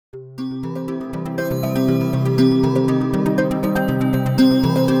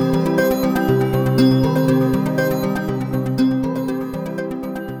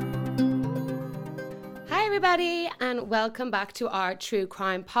welcome back to our true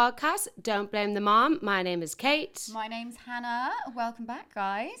crime podcast, Don't Blame the Mom. My name is Kate. My name's Hannah. Welcome back,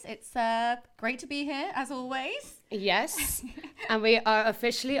 guys. It's great to be here, as always. Yes, and we are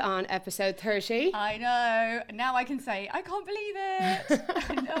officially on episode 30. I know. Now I can say, I can't believe it.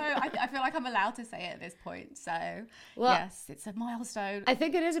 I know. I feel like I'm allowed to say it at this point. So, yes, it's a milestone. I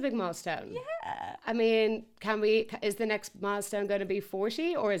think it is a big milestone. Yeah. I mean, is the next milestone going to be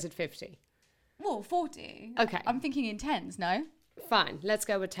 40 or is it 50? Well, 40. Okay. I'm thinking in tens, no? Fine, let's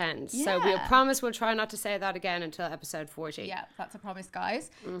go with tens. Yeah. So we'll promise we'll try not to say that again until episode 40. Yeah, that's a promise, guys.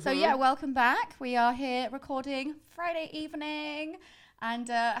 So yeah, welcome back. We are here recording Friday evening, and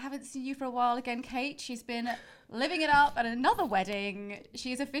I haven't seen you for a while again, Kate. She's been living it up at another wedding.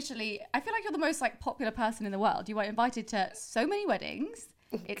 She is officially, I feel like you're the most popular person in the world. You were invited to so many weddings.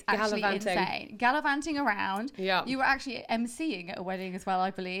 It's actually insane. Gallivanting around. Yeah. You were actually emceeing at a wedding as well, I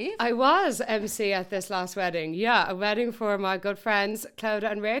believe. I was MC at this last wedding. Yeah, a wedding for my good friends,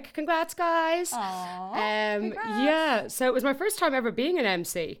 Clodagh and Rick. Congrats, guys. Aww, congrats. Yeah, so it was my first time ever being an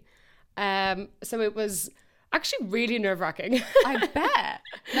MC. So it was actually really nerve-wracking. I bet.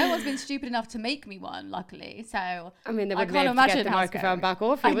 No one's been stupid enough to make me one, luckily. So I mean, they would can't maybe imagine get the microphone back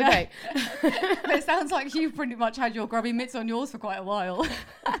off you, would know. they? But it sounds like you've pretty much had your grubby mitts on yours for quite a while.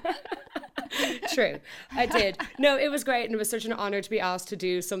 True, I did. No, it was great, and it was such an honour to be asked to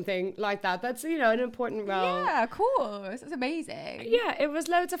do something like that. That's, an important role. Yeah, of course. It's amazing. Yeah, it was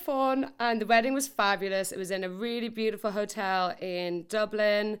loads of fun, and the wedding was fabulous. It was in a really beautiful hotel in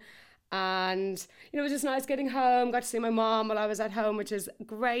Dublin. And, it was just nice getting home. Got to see my mom while I was at home, which is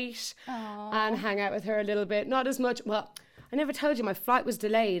great. Aww. And hang out with her a little bit. Not as much. Well, I never told you, my flight was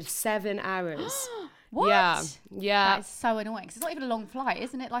delayed 7 hours. What? Yeah. That is so annoying. 'Ccause it's not even a long flight,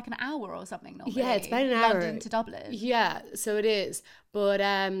 isn't it? Like an hour or something normally. Yeah, it's about an hour. London to Dublin. Yeah, so it is. But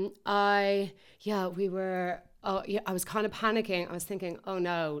I was kind of panicking. I was thinking, oh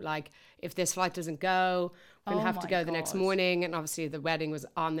no, if this flight doesn't go, I'm going to have to go the next morning. And obviously the wedding was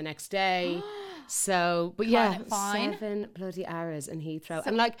on the next day. So, but fine. 7 bloody hours in Heathrow. So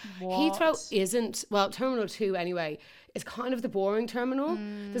and what? Heathrow isn't, Terminal 2 anyway, is kind of the boring terminal.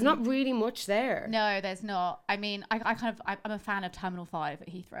 There's not really much there. No, there's not. I mean, I'm a fan of Terminal 5 at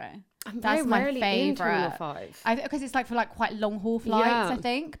Heathrow. That's my favourite. In Terminal 5. Because it's for quite long haul flights, Yeah. I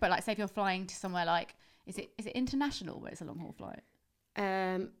think. But say if you're flying to somewhere is it international where it's a long haul flight?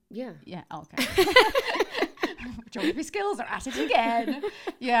 Yeah. Yeah. Oh, okay. Geography skills are at it again.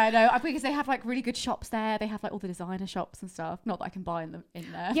 Yeah, no, because they have really good shops there. They have all the designer shops and stuff. Not that I can buy in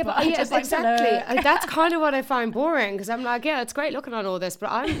there. Yeah, but exactly. That's kind of what I find boring, because I'm like, yeah, it's great looking at all this,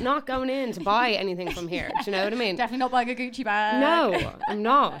 but I'm not going in to buy anything from here. Do you know what I mean? Definitely not buying a Gucci bag. No, I'm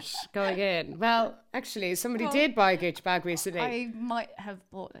not going in. Well, actually, somebody did buy a Gucci bag recently. I might have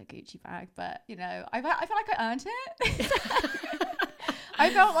bought a Gucci bag, but I feel like I earned it. I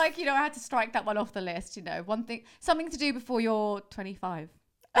felt like, I had to strike that one off the list, one thing, something to do before you're 25.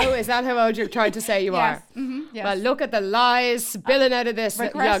 Oh, is that how old you've tried to say you yes. are? Mm-hmm, yes. Well, look at the lies spilling out of this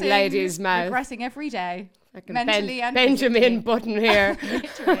young lady's mouth. Regressing every day. Like mentally and Benjamin physically. Button here.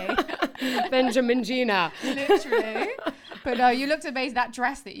 Literally. Benjamin Gina. Literally. But no, you looked amazing. That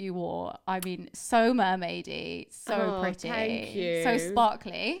dress that you wore, I mean, so mermaidy, so pretty. Thank you. So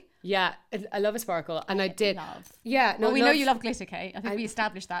sparkly. Yeah, I love a sparkle, and I did. Love. Yeah, no. Well, we know you love glitter, Kate. I think we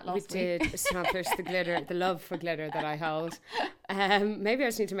established that last week. We did establish the glitter, the love for glitter that I hold. Maybe I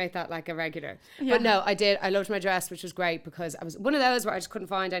just need to make that a regular. Yeah. But no, I did. I loved my dress, which was great, because I was one of those where I just couldn't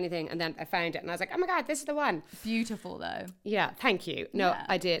find anything, and then I found it, and I was like, oh my God, this is the one. Beautiful, though. Yeah, thank you. No,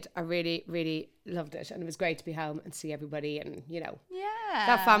 I did. I really, really loved it, and it was great to be home and see everybody, and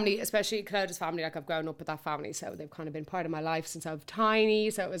that family, especially Clodagh's family. I've grown up with that family, so they've kind of been part of my life since I was tiny.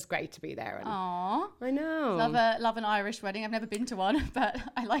 So it was great to be there. And aww, I know. Love an Irish wedding. I've never been to one, but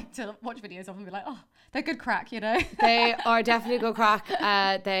I like to watch videos of them and be like, oh, they're good crack, They are definitely good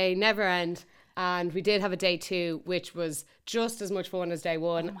crack. They never end. And we did have a day 2, which was just as much fun as day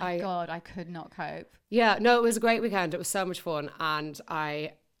 1. Oh my God, I could not cope. Yeah, no, it was a great weekend. It was so much fun, and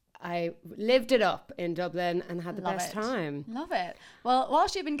I lived it up in Dublin and had the best time. Love it. Well,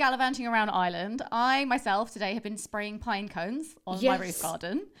 whilst you've been gallivanting around Ireland, I myself today have been spraying pine cones on my roof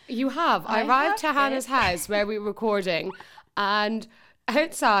garden. You have. I arrived to Hannah's house where we were recording, and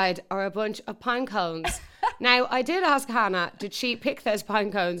outside are a bunch of pine cones. Now, I did ask Hannah, did she pick those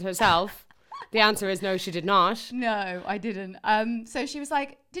pine cones herself? The answer is no, she did not. No, I didn't. So she was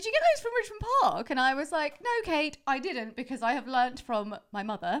like, did you get those from Richmond Park? And I was like, no, Kate, I didn't, because I have learnt from my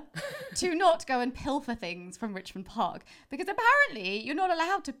mother to not go and pilfer things from Richmond Park, because apparently you're not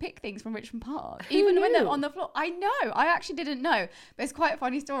allowed to pick things from Richmond Park, even when they're on the floor. I know. I actually didn't know. But it's quite a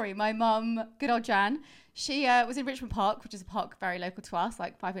funny story. My mum, good old Jan, She was in Richmond Park, which is a park very local to us,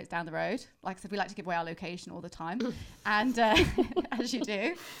 like 5 minutes down the road. Like I said, we like to give away our location all the time, and as you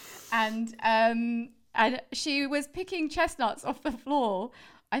do. And she was picking chestnuts off the floor.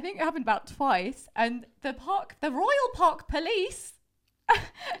 I think it happened about twice. And the Royal Park Police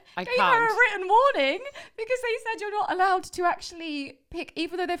gave her a written warning because they said you're not allowed to actually pick,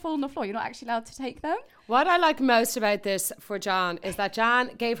 even though they fall on the floor, you're not actually allowed to take them. What I like most about this for Jan is that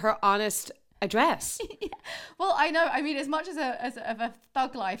Jan gave her honest address. Yeah. Well, I know. I mean, as much as a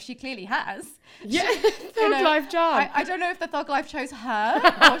thug life she clearly has. Yeah, thug life, Jan. I don't know if the thug life chose her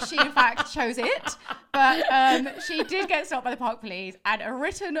or she in fact chose it, but she did get stopped by the park police and a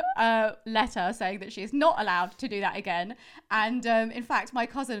written letter saying that she is not allowed to do that again. And in fact, my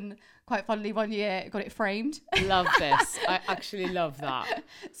cousin, quite fondly, one year got it framed. Love this. I actually love that.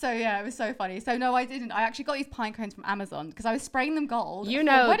 So yeah, it was so funny. So no, I didn't. I actually got these pine cones from Amazon because I was spraying them gold. You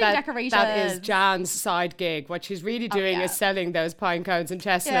know wedding that decorations. that is Jan's side gig. What she's really doing is selling those pine cones and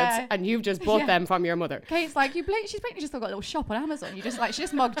chestnuts, and you've just bought them from your mother. Kate's like, she's basically just got a little shop on Amazon. You just like, she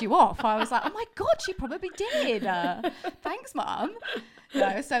just mugged you off. I was like, oh my God, she probably did. Thanks, Mum.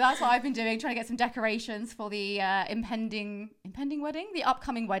 No, so that's what I've been doing, trying to get some decorations for the impending wedding, the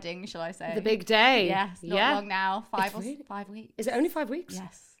upcoming wedding, shall I say? The big day. Yes, not long now. 5 weeks. Is it only 5 weeks?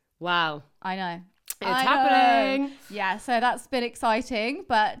 Yes. Wow. I know. It's happening. Yeah, so that's been exciting,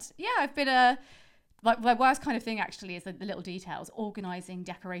 but yeah, I've been my worst kind of thing actually is the little details, organising,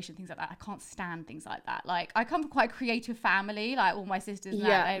 decoration, things like that. I can't stand things like that. Like I come from quite a creative family, like all my sisters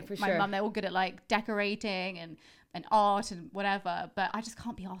and my mum, they're all good at like decorating and art and whatever, but I just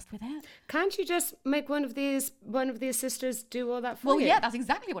can't be asked with it. Can't you just make one of these sisters do all that for you? Well, yeah, that's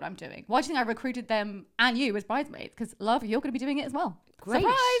exactly what I'm doing. Why do you think I recruited them and you as bridesmaids? Because love, you're going to be doing it as well. Great.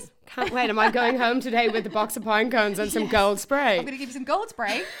 Surprise! Can't wait. Am I going home today with a box of pine cones and some gold spray? I'm going to give you some gold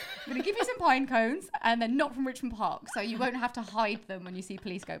spray. I'm going to give you some pine cones, and they're not from Richmond Park, so you won't have to hide them when you see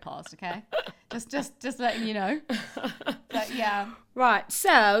police go past, okay? Just letting you know. But yeah. Right,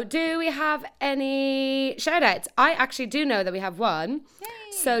 so do we have any shout outs? I actually do know that we have one. Yay.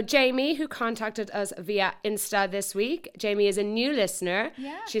 So Jamie, who contacted us via Insta this week. Jamie is a new listener.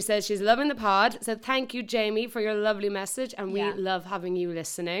 Yeah. She says she's loving the pod. So thank you, Jamie, for your lovely message. And we love having you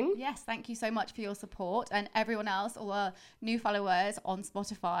listening. Yes, thank you so much for your support. And everyone else, all our new followers on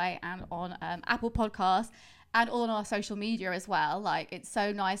Spotify and on Apple Podcasts. And all on our social media as well. Like, it's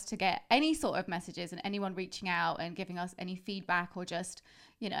so nice to get any sort of messages and anyone reaching out and giving us any feedback or just,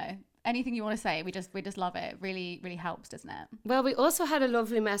 you know, anything you want to say. We just love it. It really, really helps, doesn't it? Well, we also had a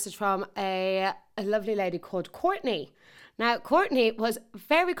lovely message from a lovely lady called Courtney. Now, Courtney was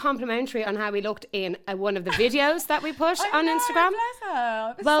very complimentary on how we looked in one of the videos that we put on Instagram. Bless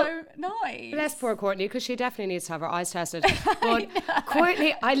her. It was so nice. Bless poor Courtney, because she definitely needs to have her eyes tested. But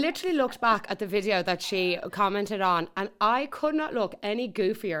Courtney, I literally looked back at the video that she commented on, and I could not look any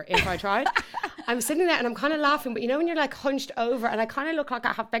goofier if I tried. I'm sitting there and I'm kind of laughing, but you know when you're like hunched over and I kind of look like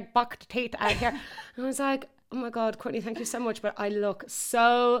I have big bucked teeth out here. And I was like, oh my God, Courtney, thank you so much. But I look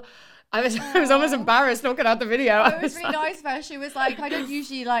so... I was almost embarrassed looking at the video. It was really nice of her. She was like, I don't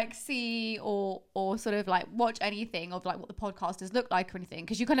usually like see or sort of like watch anything of like what the podcasters look like or anything,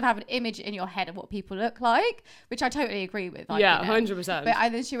 because you kind of have an image in your head of what people look like, which I totally agree with. Like, yeah, you know. 100%.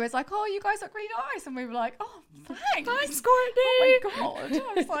 But then she was like, oh, you guys look really nice. And we were like, oh, thanks. Thanks, Courtney. Oh my God.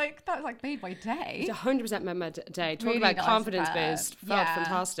 I was like, that was like made my day. It's 100% made my day. Talk really about nice confidence boost. Felt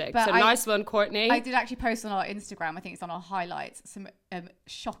fantastic. But so nice one, Courtney. I did actually post on our Instagram, I think it's on our highlights, some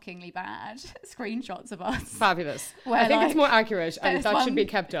shockingly bad screenshots of us. Fabulous. Where, I think it's more accurate and that should be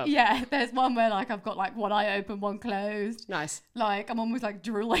kept up. Yeah, there's one where like I've got like one eye open, one closed. Nice. Like I'm almost like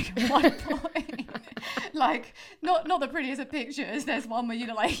drooling at one point. Like not the prettiest of pictures. There's one where you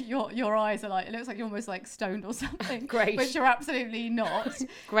know like your eyes are like, it looks like you're almost like stoned or something. Great. Which you're absolutely not.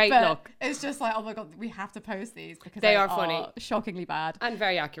 Great but look. It's just like, oh my God, we have to post these because they are funny. Shockingly bad. And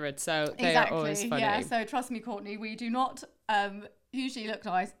very accurate. So they are always funny. Yeah, so trust me, Courtney, we do not usually look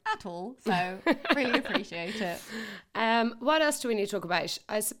nice at all, so really appreciate it. What else do we need to talk about?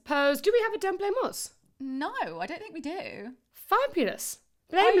 I suppose, do we have a Don't Blame Us? No, I don't think we do. Fabulous.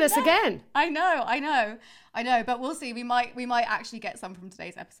 Blameless again. I know, but we'll see. We might actually get some from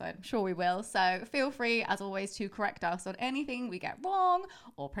today's episode. I'm sure we will. So feel free, as always, to correct us on anything we get wrong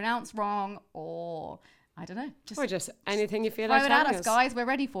or pronounce wrong or I don't know. Or just anything you feel throw like it at telling us, guys. We're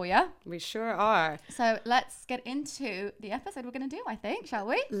ready for you. We sure are. So let's get into the episode we're going to do, I think, shall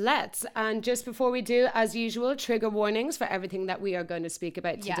we? Let's. And just before we do, as usual, trigger warnings for everything that we are going to speak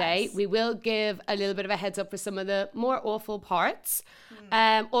about today. Yes. We will give a little bit of a heads up for some of the more awful parts.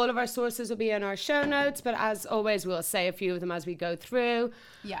 All of our sources will be in our show notes, but as always, we'll say a few of them as we go through.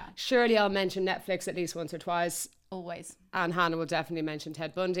 Yeah. Surely I'll mention Netflix at least once or twice. Always. And Hannah will definitely mention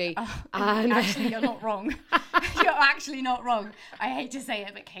Ted Bundy. And actually, you're not wrong. You're actually not wrong. I hate to say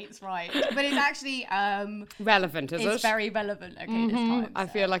it, but Kate's right. But it's actually relevant, is it? It's very relevant. Okay, this time. So. I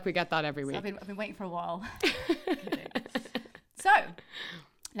feel like we get that every week. I've been waiting for a while. So,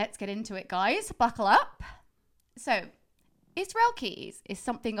 let's get into it, guys. Buckle up. So, Isreal Keyes is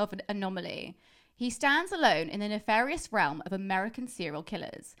something of an anomaly. He stands alone in the nefarious realm of American serial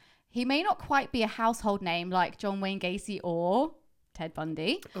killers. He may not quite be a household name like John Wayne Gacy or Ted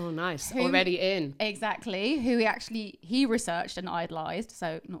Bundy. Oh, nice. Already in. Exactly. Who he researched and idolized,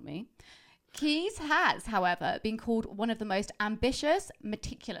 so not me. Keyes has, however, been called one of the most ambitious,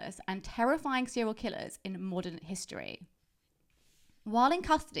 meticulous, and terrifying serial killers in modern history. While in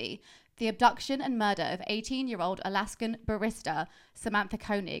custody, the abduction and murder of 18-year-old Alaskan barista Samantha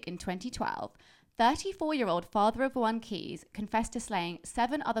Koenig in 2012, 34-year-old father of one Keyes confessed to slaying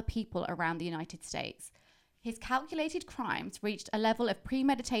 7 other people around the United States. His calculated crimes reached a level of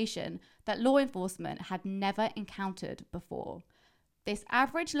premeditation that law enforcement had never encountered before. This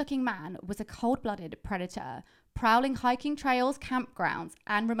average-looking man was a cold-blooded predator, prowling hiking trails, campgrounds,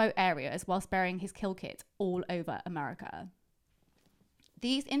 and remote areas whilst burying his kill kits all over America.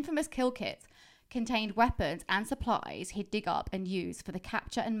 These infamous kill kits contained weapons and supplies he'd dig up and use for the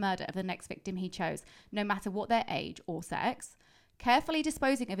capture and murder of the next victim he chose, no matter what their age or sex. Carefully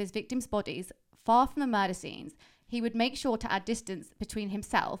disposing of his victims' bodies far from the murder scenes, he would make sure to add distance between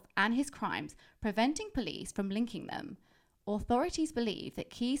himself and his crimes, preventing police from linking them. Authorities believe that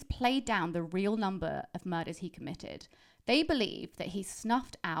Keyes played down the real number of murders he committed. They believe that he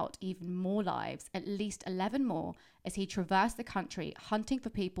snuffed out even more lives, at least 11 more, as he traversed the country hunting for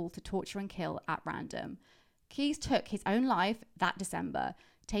people to torture and kill at random. Keyes took his own life that December,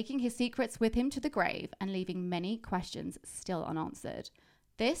 taking his secrets with him to the grave and leaving many questions still unanswered.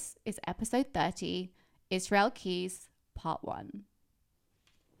 This is episode 30, Isreal Keyes, part 1.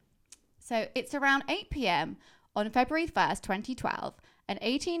 So it's around 8 p.m. on February 1st, 2012, an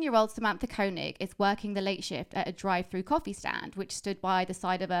 18-year-old Samantha Koenig is working the late shift at a drive-through coffee stand, which stood by the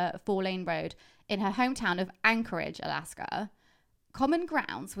side of a 4-lane road in her hometown of Anchorage, Alaska. Common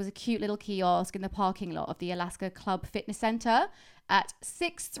Grounds was a cute little kiosk in the parking lot of the Alaska Club Fitness Center at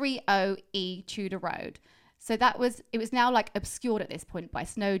 630 E Tudor Road. So it was now like obscured at this point by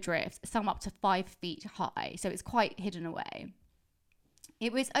snow drifts, some up to 5 feet high. So it's quite hidden away.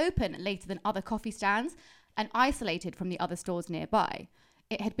 It was open later than other coffee stands and isolated from the other stores nearby.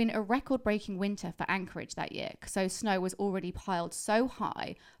 It had been a record-breaking winter for Anchorage that year, so snow was already piled so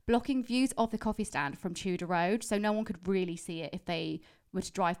high, blocking views of the coffee stand from Tudor Road, so no one could really see it if they were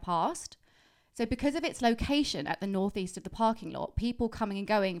to drive past. So because of its location at the northeast of the parking lot, people coming and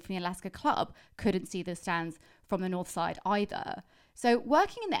going from the Alaska Club couldn't see the stands from the north side either. So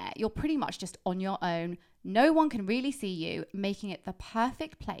working in there, you're pretty much just on your own. No one can really see you, making it the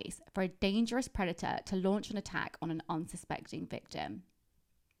perfect place for a dangerous predator to launch an attack on an unsuspecting victim.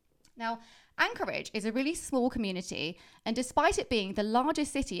 Now, Anchorage is a really small community, and despite it being the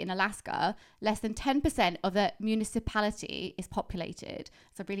largest city in Alaska, less than 10% of the municipality is populated.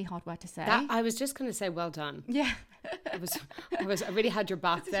 It's a really hard word to say. I was just going to say, well done. Yeah. I really had your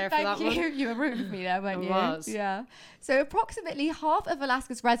back there for that one. You were rooting for me there, weren't you? I was. Yeah. So approximately half of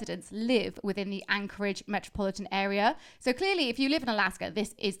Alaska's residents live within the Anchorage metropolitan area. So clearly, if you live in Alaska,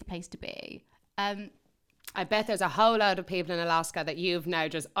 this is the place to be. I bet there's a whole load of people in Alaska that you've now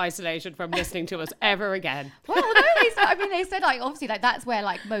just isolated from listening to us ever again. Well, no, they said like obviously like that's where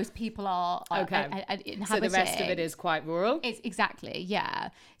like most people are inhabiting. So the rest of it is quite rural? It's exactly, yeah.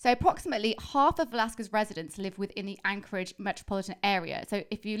 So approximately half of Alaska's residents live within the Anchorage metropolitan area. So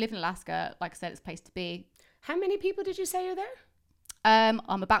if you live in Alaska, like I said, it's a place to be. How many people did you say are there? I'm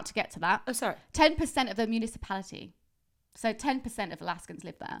about to get to that. Oh, sorry. 10% of the municipality. So 10% of Alaskans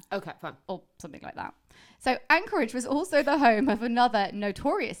live there. Okay, fine. Or something like that. So Anchorage was also the home of another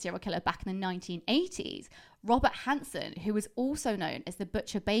notorious serial killer back in the 1980s, Robert Hansen, who was also known as the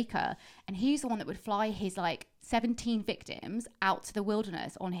Butcher Baker. And he's the one that would fly his 17 victims out to the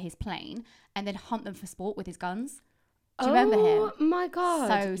wilderness on his plane and then hunt them for sport with his guns. Do you remember him? Oh my God.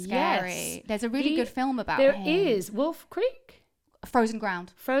 So scary. Yes. There's a really good film about him. There is. Wolf Creek? Frozen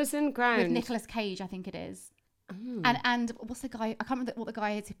Ground. Frozen Ground. With Nicolas Cage, I think it is. And what's the guy? I can't remember what the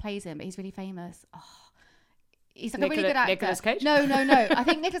guy is who plays him, but he's really famous. Oh, He's like a really good actor. Nicolas Cage? No. I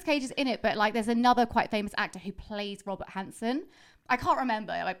think Nicolas Cage is in it, but like there's another quite famous actor who plays Robert Hansen. I can't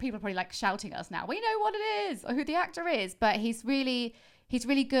remember. Like people are probably like shouting at us now. We know what it is or who the actor is, but he's really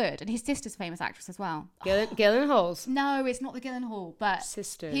good. And his sister's a famous actress as well. Gyllenhaal's? No, it's not the Gyllenhaal, but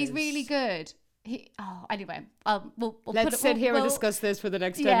Sisters. He's really good. Anyway, let's sit here and discuss this for the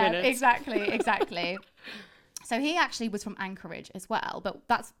next 10 minutes. Exactly. So he actually was from Anchorage as well, but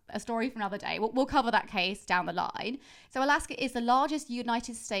that's a story for another day. We'll cover that case down the line. So Alaska is the largest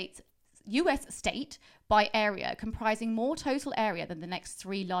US state by area, comprising more total area than the next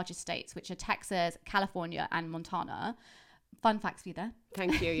three largest states, which are Texas, California, and Montana. Fun facts for you there.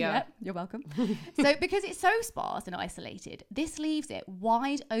 Thank you, yeah. Yep, you're welcome. So because it's so sparse and isolated, this leaves it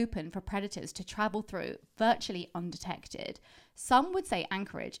wide open for predators to travel through virtually undetected. Some would say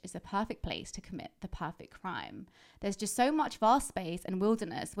Anchorage is the perfect place to commit the perfect crime. There's just so much vast space and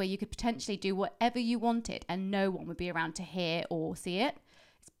wilderness where you could potentially do whatever you wanted and no one would be around to hear or see it.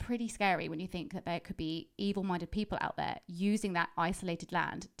 It's pretty scary when you think that there could be evil-minded people out there using that isolated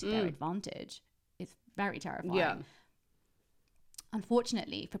land to their advantage. It's very terrifying. Yeah.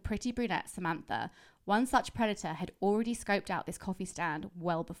 Unfortunately for pretty brunette Samantha, one such predator had already scoped out this coffee stand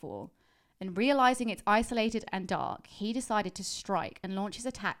well before. And realizing it's isolated and dark, he decided to strike and launch his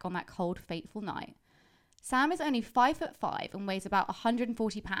attack on that cold, fateful night. Sam is only 5'5" and weighs about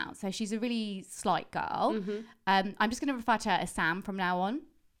 140 pounds, so she's a really slight girl. I'm just going to refer to her as Sam from now on.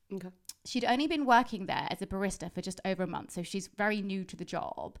 Okay. She'd only been working there as a barista for just over a month, so she's very new to the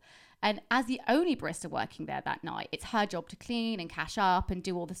job. And as the only barista working there that night, it's her job to clean and cash up and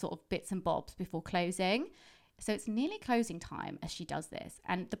do all the sort of bits and bobs before closing. So it's nearly closing time as she does this.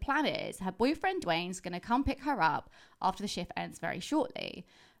 And the plan is her boyfriend Dwayne's going to come pick her up after the shift ends very shortly.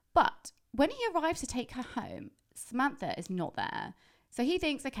 But when he arrives to take her home, Samantha is not there. So he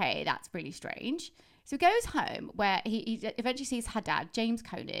thinks, okay, that's really strange. So he goes home where he eventually sees her dad, James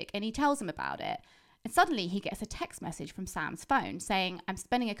Koenig, and he tells him about it. And suddenly he gets a text message from Sam's phone saying, I'm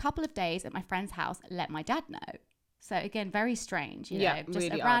spending a couple of days at my friend's house. Let my dad know. So again, very strange, you know, just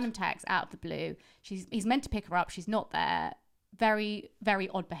really a random text out of the blue. He's meant to pick her up. She's not there. Very, very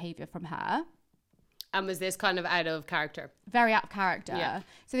odd behavior from her. And was this kind of out of character? Very out of character. Yeah.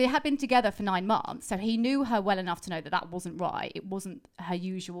 So they had been together for 9 months. So he knew her well enough to know that that wasn't right. It wasn't her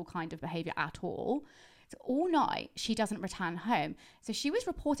usual kind of behavior at all. So all night, she doesn't return home. So she was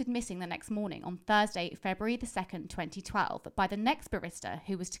reported missing the next morning on Thursday, February the 2nd, 2012, by the next barista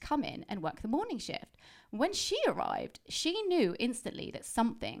who was to come in and work the morning shift. When she arrived, she knew instantly that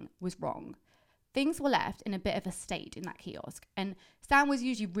something was wrong. Things were left in a bit of a state in that kiosk. And Sam was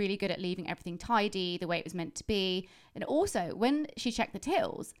usually really good at leaving everything tidy, the way it was meant to be. And also, when she checked the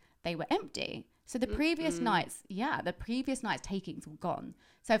tills, they were empty. So the previous night's takings were gone.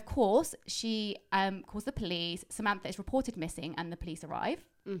 So of course, she calls the police. Samantha is reported missing and the police arrive.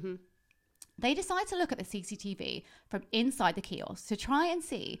 Mm-hmm. They decide to look at the CCTV from inside the kiosk to try and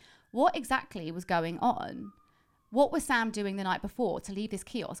see what exactly was going on. What was Sam doing the night before to leave this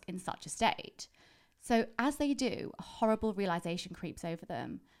kiosk in such a state? So as they do, a horrible realization creeps over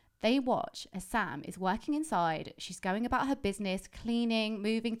them. They watch as Sam is working inside. She's going about her business, cleaning,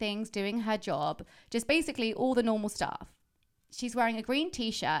 moving things, doing her job, just basically all the normal stuff. She's wearing a green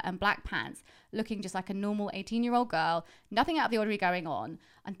t-shirt and black pants, looking just like a normal 18-year-old girl, nothing out of the ordinary going on,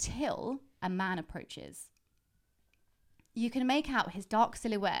 until a man approaches. You can make out his dark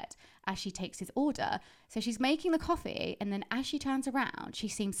silhouette as she takes his order. So she's making the coffee, and then as she turns around, she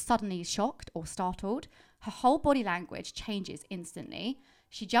seems suddenly shocked or startled. Her whole body language changes instantly.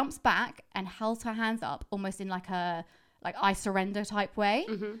 She jumps back and holds her hands up almost in like a I surrender type way.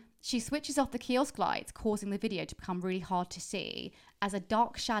 Mm-hmm. She switches off the kiosk lights, causing the video to become really hard to see as a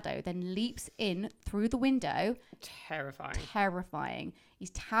dark shadow then leaps in through the window. Terrifying.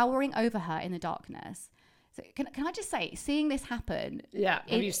 He's towering over her in the darkness. So can I just say, seeing this happen? Yeah.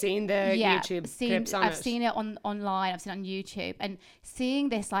 Have you seen the YouTube clips on it? I've seen it online. I've seen it on YouTube, and seeing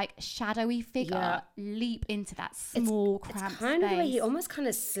this like shadowy figure leap into that small cramped space. It's kind of like he almost kind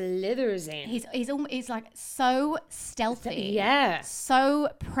of slithers in. He's like so stealthy. Yeah. So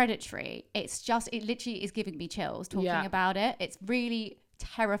predatory. It literally is giving me chills talking about it. It's really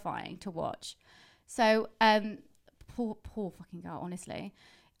terrifying to watch. So poor fucking girl, honestly.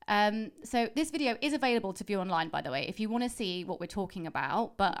 So this video is available to view online, by the way, if you want to see what we're talking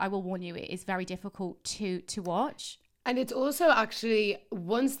about, but I will warn you, it is very difficult to watch. And it's also actually,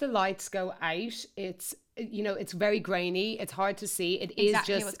 once the lights go out, it's very grainy. It's hard to see. It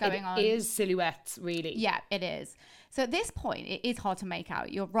is silhouettes, really. Yeah, it is. So at this point, it is hard to make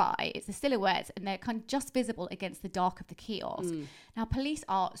out. You're right. It's the silhouettes, and they're kind of just visible against the dark of the kiosk. Now, police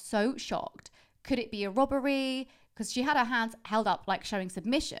are so shocked Could it be a robbery? Because she had her hands held up like showing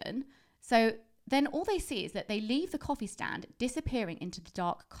submission. So then all they see is that they leave the coffee stand, disappearing into the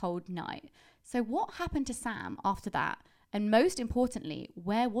dark, cold night. So what happened to Sam after that? And most importantly,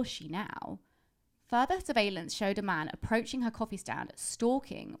 where was she now? Further surveillance showed a man approaching her coffee stand,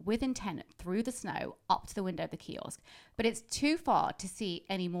 stalking with intent through the snow up to the window of the kiosk. But it's too far to see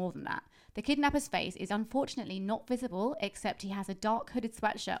any more than that. The kidnapper's face is unfortunately not visible, except he has a dark hooded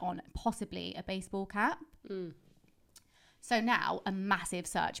sweatshirt on, possibly a baseball cap. So now a massive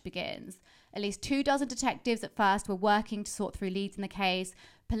search begins. At least 24 detectives at first were working to sort through leads in the case.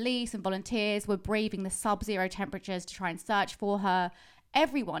 Police and volunteers were braving the sub-zero temperatures to try and search for her.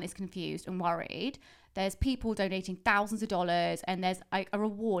 Everyone is confused and worried. There's people donating thousands of dollars, and there's a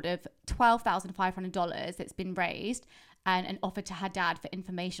reward of $12,500 that's been raised and an offer to her dad for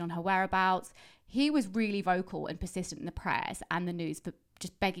information on her whereabouts. He was really vocal and persistent in the press and the news for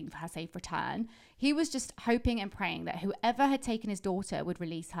just begging for her safe return. He was just hoping and praying that whoever had taken his daughter would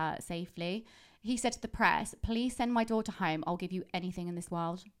release her safely. He said to the press, "Please send my daughter home. I'll give you anything in this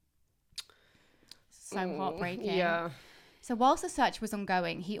world." So heartbreaking. Yeah. So whilst the search was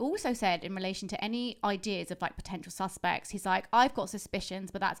ongoing, he also said in relation to any ideas of like potential suspects, he's like, "I've got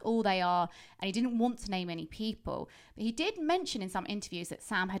suspicions, but that's all they are." And he didn't want to name any people. But he did mention in some interviews that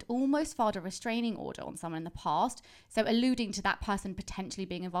Sam had almost filed a restraining order on someone in the past. So alluding to that person potentially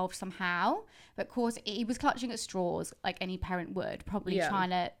being involved somehow. But of course, he was clutching at straws like any parent would, probably trying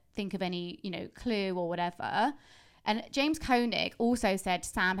to think of any, clue or whatever. And James Koenig also said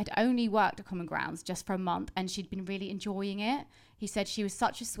Sam had only worked at Common Grounds just for a month and she'd been really enjoying it. He said she was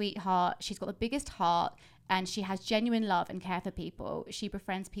such a sweetheart. She's got the biggest heart and she has genuine love and care for people. She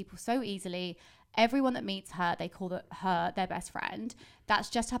befriends people so easily. Everyone that meets her, they call her their best friend. That's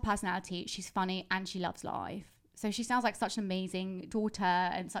just her personality. She's funny and she loves life. So she sounds like such an amazing daughter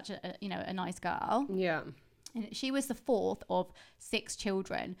and such a nice girl. Yeah. And she was the fourth of 6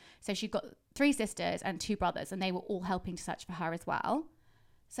 children. So she got 3 sisters and 2 brothers, and they were all helping to search for her as well.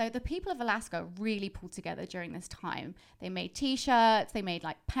 So the people of Alaska really pulled together during this time. They made T-shirts, they made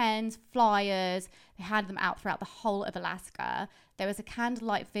like pens, flyers. They handed them out throughout the whole of Alaska. There was a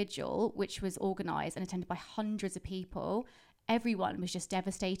candlelight vigil, which was organised and attended by hundreds of people. Everyone was just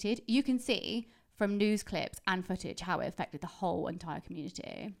devastated. You can see from news clips and footage how it affected the whole entire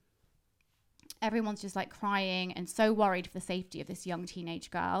community. Everyone's just like crying and so worried for the safety of this young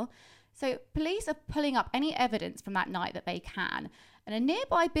teenage girl. So police are pulling up any evidence from that night that they can. And a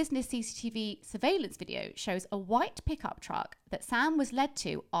nearby business CCTV surveillance video shows a white pickup truck that Sam was led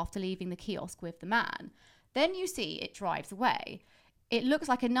to after leaving the kiosk with the man. Then you see it drives away. It looks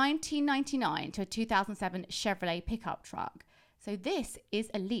like a 1999 to a 2007 Chevrolet pickup truck. So this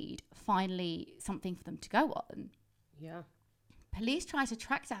is a lead, finally something for them to go on. Yeah. Police try to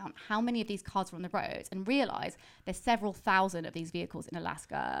track down how many of these cars were on the roads and realise there's several thousand of these vehicles in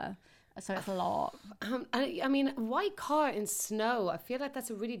Alaska. So it's a lot. I mean, a white car in snow, I feel like that's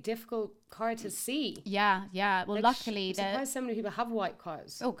a really difficult car to see. Yeah. Well, like, luckily... I'm surprised so many people have white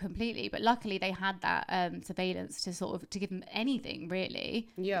cars. Oh, completely. But luckily they had that surveillance to give them anything, really.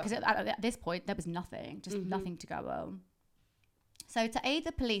 Yeah. Because at this point, there was nothing. Just nothing to go on. So to aid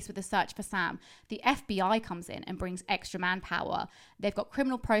the police with the search for Sam, the FBI comes in and brings extra manpower. They've got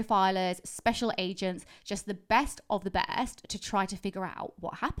criminal profilers, special agents, just the best of the best to try to figure out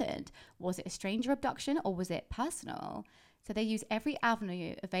what happened. Was it a stranger abduction or was it personal? So they use every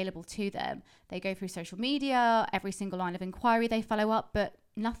avenue available to them. They go through social media, every single line of inquiry they follow up, but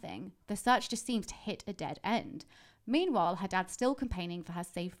nothing. The search just seems to hit a dead end. Meanwhile, her dad's still campaigning for her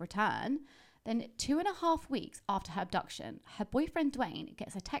safe return. Then 2.5 weeks after her abduction, her boyfriend Dwayne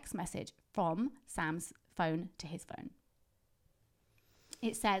gets a text message from Sam's phone to his phone.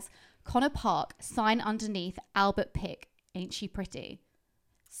 It says, "Connor Park, sign underneath Albert Pick, ain't she pretty?"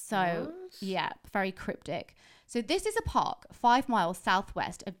 So, what? Yeah, very cryptic. So this is a park 5 miles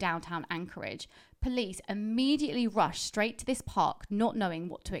southwest of downtown Anchorage. Police immediately rush straight to this park, not knowing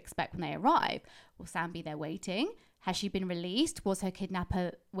what to expect when they arrive. Will Sam be there waiting? Has she been released? Was her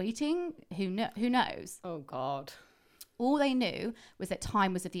kidnapper waiting? Who knows? Oh, God. All they knew was that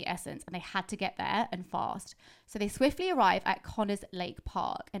time was of the essence and they had to get there and fast. So they swiftly arrive at Connors Lake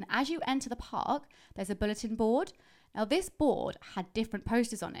Park. And as you enter the park, there's a bulletin board. Now, this board had different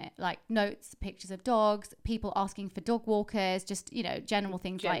posters on it, like notes, pictures of dogs, people asking for dog walkers, just, general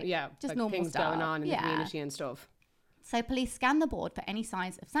things just like normal things stuff going on in the community and stuff. So police scan the board for any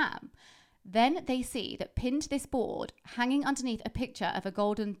signs of Sam. Then they see that pinned to this board, hanging underneath a picture of a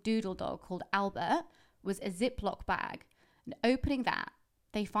golden doodle dog called Albert, was a Ziploc bag. And opening that,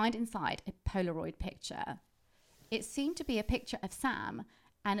 they find inside a Polaroid picture. It seemed to be a picture of Sam,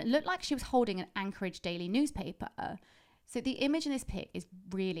 and it looked like she was holding an Anchorage daily newspaper. So the image in this pic is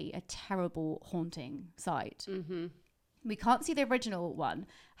really a terrible, haunting sight. Mm-hmm. We can't see the original one.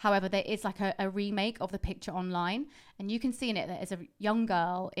 However, there is like a remake of the picture online, and you can see in it that it's a young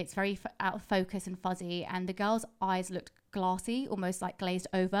girl. It's very out of focus and fuzzy, and the girl's eyes looked glassy, almost like glazed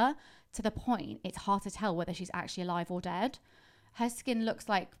over, to the point it's hard to tell whether she's actually alive or dead. Her skin looks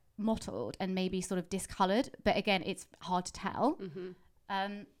like mottled and maybe sort of discolored, but again, it's hard to tell. Mm-hmm.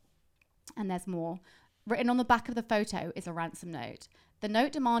 And there's more. Written on the back of the photo is a ransom note. The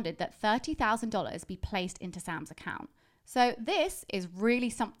note demanded that $30,000 be placed into Sam's account. So this is really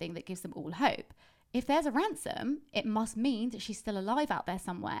something that gives them all hope. If there's a ransom, it must mean that she's still alive out there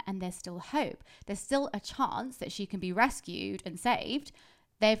somewhere, and there's still hope. There's still a chance that she can be rescued and saved.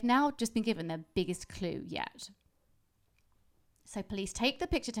 They've now just been given their biggest clue yet. So police take the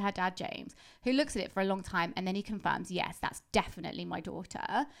picture to her dad, James, who looks at it for a long time, and then he confirms, yes, that's definitely my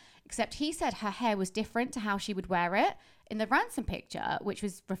daughter. Except he said her hair was different to how she would wear it. In the ransom picture, which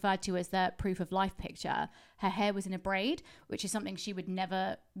was referred to as the proof of life picture, her hair was in a braid, which is something she would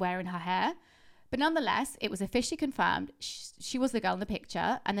never wear in her hair. But nonetheless, it was officially confirmed she was the girl in the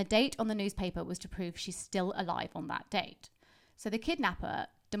picture, and the date on the newspaper was to prove she's still alive on that date. So the kidnapper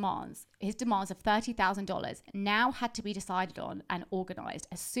demands of $30,000 now had to be decided on and organised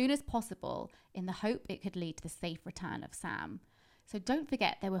as soon as possible in the hope it could lead to the safe return of Sam. So don't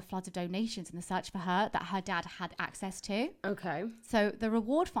forget there were floods of donations in the search for her that her dad had access to. Okay. So the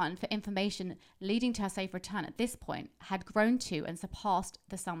reward fund for information leading to her safe return at this point had grown to and surpassed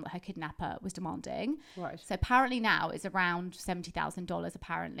the sum that her kidnapper was demanding. Right. So apparently now it's around $70,000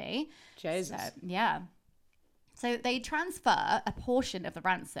 apparently. Jesus. So, yeah. So they transfer a portion of the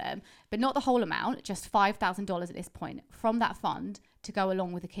ransom, but not the whole amount, just $5,000 at this point, from that fund to go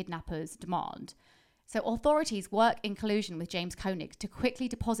along with the kidnapper's demand. So authorities work in collusion with James Koenig to quickly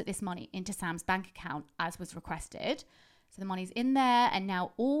deposit this money into Sam's bank account as was requested. So the money's in there, and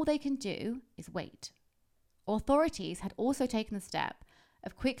now all they can do is wait. Authorities had also taken the step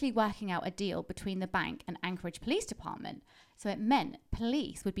of quickly working out a deal between the bank and Anchorage Police Department. So it meant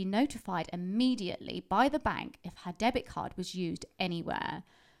police would be notified immediately by the bank if her debit card was used anywhere.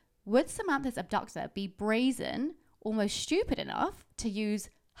 Would Samantha's abductor be brazen, almost stupid enough to use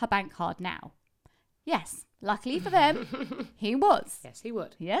her bank card now? Yes, luckily for them, he was. Yes, he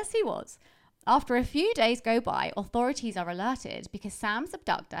would. Yes, he was. After a few days go by, authorities are alerted because Sam's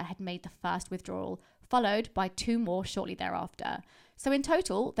abductor had made the first withdrawal, followed by 2 more shortly thereafter. So in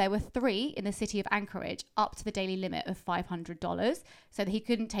total, there were 3 in the city of Anchorage up to the daily limit of $500, so that he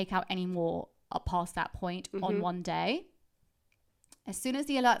couldn't take out any more up past that point on one day. As soon as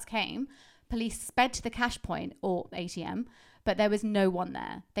the alerts came, police sped to the cash point, or ATM, but there was no one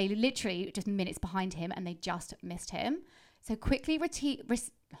there. They literally just minutes behind him, and they just missed him. So quickly retrieving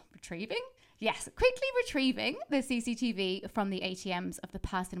the CCTV from the ATMs of the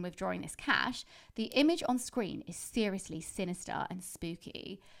person withdrawing this cash, the image on screen is seriously sinister and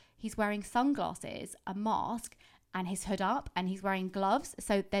spooky. He's wearing sunglasses, a mask, and his hood up, and he's wearing gloves,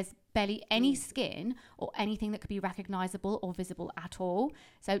 so there's barely any skin or anything that could be recognizable or visible at all.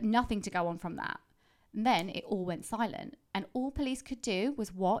 So nothing to go on from that. And then it all went silent, and all police could do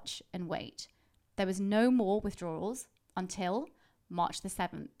was watch and wait. There was no more withdrawals until March the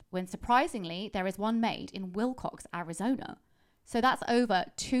 7th, when surprisingly there is one made in Willcox, Arizona. So that's over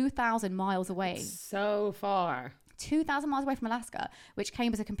 2,000 miles away. So far. 2,000 miles away from Alaska, which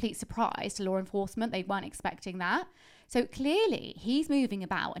came as a complete surprise to law enforcement. They weren't expecting that. So clearly he's moving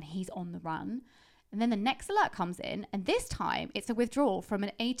about and he's on the run. And then the next alert comes in, and this time it's a withdrawal from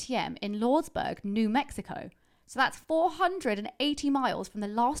an ATM in Lordsburg, New Mexico. So that's 480 miles from the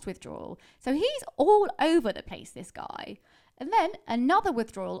last withdrawal. So he's all over the place, this guy. And then another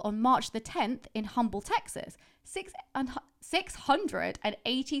withdrawal on March the 10th in Humble, Texas,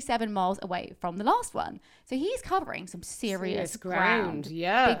 687 miles away from the last one. So he's covering some serious ground.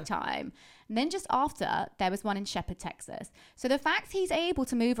 Yeah. Big time. And then just after, there was one in Shepherd, Texas. So the fact he's able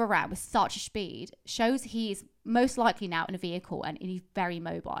to move around with such speed shows he's most likely now in a vehicle and he's very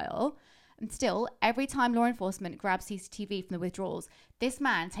mobile. And still, every time law enforcement grabbed CCTV from the withdrawals, this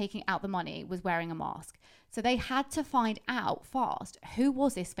man taking out the money was wearing a mask. So they had to find out fast who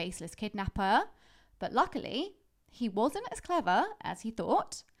was this faceless kidnapper. But luckily, he wasn't as clever as he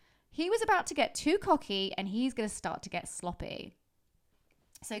thought. He was about to get too cocky and he's going to start to get sloppy.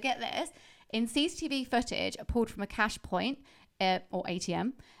 So get this, in CCTV footage pulled from a cash point, or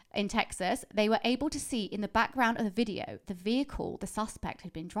ATM, in Texas, they were able to see in the background of the video the vehicle the suspect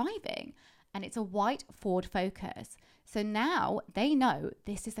had been driving. and it's a white Ford Focus. So now they know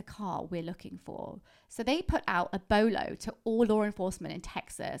this is the car we're looking for. So they put out a BOLO to all law enforcement in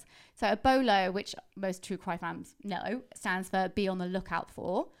Texas. So a BOLO, which most true crime fans know, stands for be on the lookout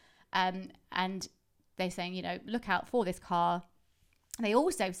for. And they're saying, you know, look out for this car. They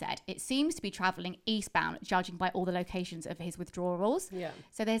also said it seems to be traveling eastbound, judging by all the locations of his withdrawals. Yeah.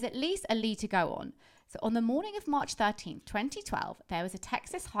 So there's at least a lead to go on. So on the morning of March 13th, 2012, there was a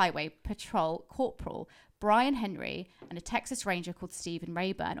Texas Highway Patrol Corporal, Brian Henry, and a Texas Ranger called Stephen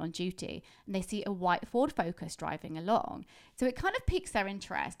Rayburn on duty, and they see a white Ford Focus driving along. So it kind of piques their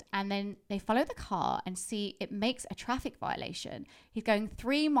interest, and then they follow the car and see it makes a traffic violation. He's going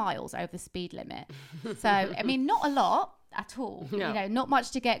 3 miles over the speed limit. So, I mean, not a lot at all, no. You know, not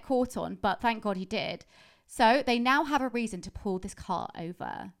much to get caught on, but thank God he did. So they now have a reason to pull this car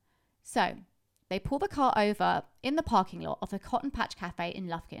over. So they pull the car over in the parking lot of the Cotton Patch Cafe in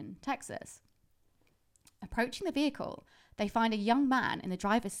Lufkin, Texas. Approaching the vehicle, they find a young man in the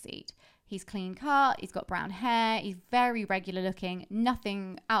driver's seat. He's clean cut, he's got brown hair, he's very regular looking,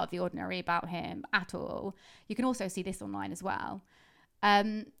 nothing out of the ordinary about him at all. You can also see this online as well.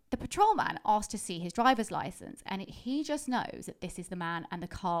 The patrolman asked to see his driver's license, and he just knows that this is the man and the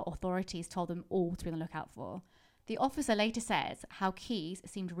car authorities told them all to be on the lookout for. The officer later says how Keyes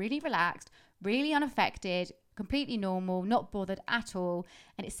seemed really relaxed, really unaffected, completely normal, not bothered at all.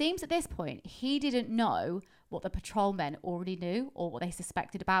 And it seems at this point, he didn't know what the patrolmen already knew or what they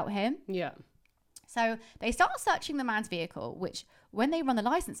suspected about him. Yeah. So they start searching the man's vehicle, which when they run the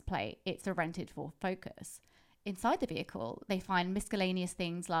license plate, it's a rented Ford Focus. Inside the vehicle, they find miscellaneous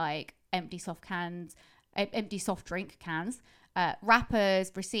things like empty soft drink cans,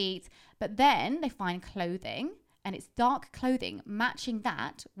 wrappers, receipts. But then they find clothing, and it's dark clothing matching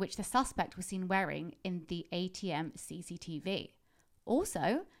that which the suspect was seen wearing in the ATM CCTV.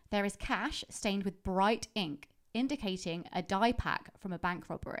 Also, there is cash stained with bright ink, indicating a die pack from a bank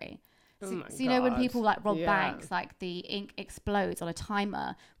robbery. So you know when people like rob banks, like the ink explodes on a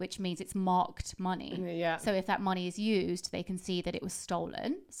timer, which means it's marked money. Yeah. So if that money is used, they can see that it was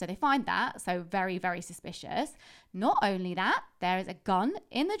stolen. So they find that. So very, very suspicious. Not only that, there is a gun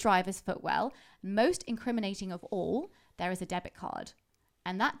in the driver's footwell. Most incriminating of all, there is a debit card.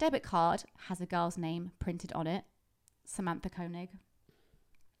 And that debit card has a girl's name printed on it, Samantha Koenig.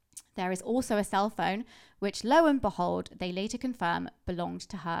 There is also a cell phone, which lo and behold, they later confirm belonged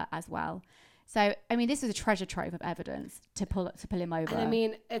to her as well. So, I mean, this is a treasure trove of evidence to pull him over. And I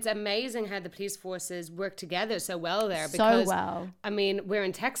mean, it's amazing how the police forces work together so well there. Because, so well. I mean, we're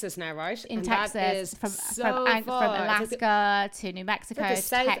in Texas now, right? In Texas, from Alaska to New Mexico like to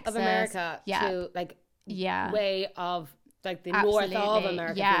south Texas. of America to like way of like the north of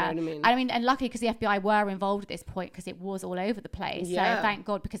America. Yeah. You know what I mean? And luckily because the FBI were involved at this point because it was all over the place. Yeah. So thank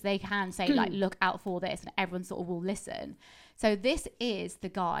God, because they can say like, look out for this, and everyone sort of will listen. So this is the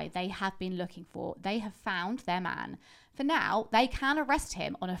guy they have been looking for. They have found their man. For now, they can arrest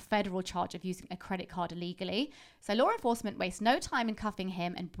him on a federal charge of using a credit card illegally. So law enforcement wastes no time in cuffing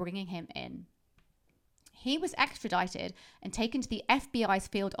him and bringing him in. He was extradited and taken to the FBI's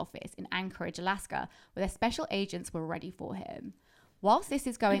field office in Anchorage, Alaska, where their special agents were ready for him. Whilst this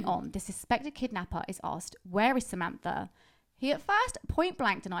is going on, the suspected kidnapper is asked, "Where is Samantha?" He at first point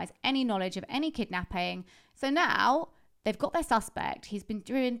blank denies any knowledge of any kidnapping. So now they've got their suspect. He's been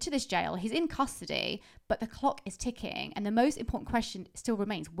driven to this jail. He's in custody, but the clock is ticking. And the most important question still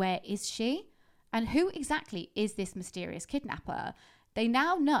remains, where is she? And who exactly is this mysterious kidnapper? They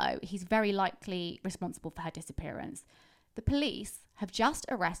now know he's very likely responsible for her disappearance. The police have just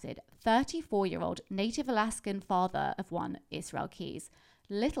arrested 34-year-old Native Alaskan father of one, Isreal Keyes.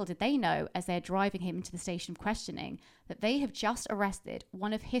 Little did they know, as they're driving him into the station of questioning, that they have just arrested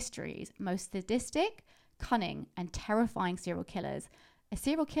one of history's most sadistic, cunning, and terrifying serial killers. A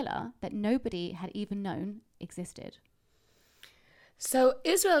serial killer that nobody had even known existed. So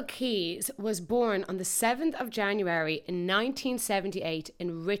Isreal Keyes was born on the 7th of January in 1978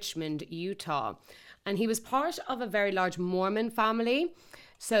 in Richmond, Utah. And he was part of a very large Mormon family.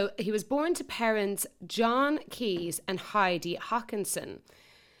 So he was born to parents John Keyes and Heidi Hawkinson.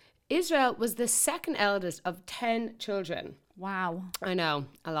 Isreal was the second eldest of 10 children. Wow. I know,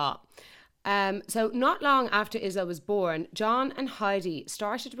 a lot. So not long after Isreal was born, John and Heidi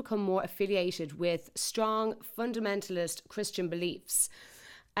started to become more affiliated with strong fundamentalist Christian beliefs.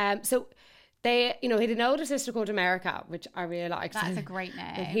 So they, he had an older sister called America, which I really liked. That's a great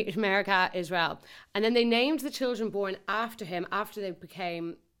name. America, Isreal. And then they named the children born after him after they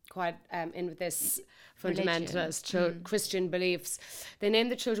became quite in with this fundamentalist Christian beliefs. They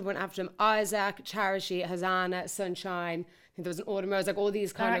named the children born after him Isaac, Charity, Hosanna, Sunshine, think there was an Autumn Rose, like all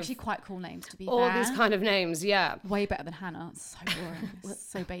these kind They're of... actually quite cool names, to be all fair. these kind of names, yeah. Way better than Hannah. It's so boring. It's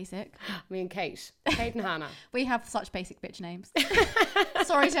so basic. I mean, Kate and Hannah. We have such basic bitch names.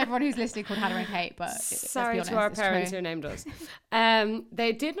 Sorry to everyone who's listening called Hannah and Kate, but sorry let's be honest, to our parents true. who named us.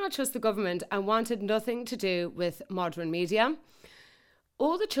 They did not trust the government and wanted nothing to do with modern media.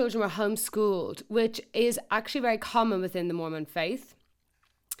 All the children were homeschooled, which is actually very common within the Mormon faith.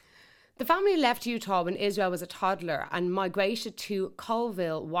 The family left Utah when Isreal was a toddler and migrated to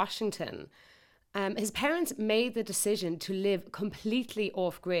Colville, Washington. His parents made the decision to live completely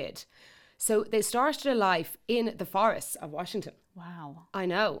off-grid. So they started a life in the forests of Washington. Wow. I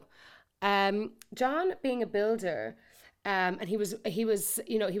know. John, being a builder, and he was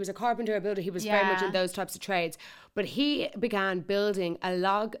a carpenter, a builder. He was very much in those types of trades. But he began building a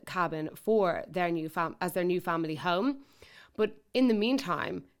log cabin for their new family home. But in the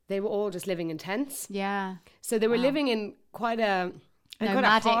meantime, they were all just living in tents. Yeah. So they were living in quite a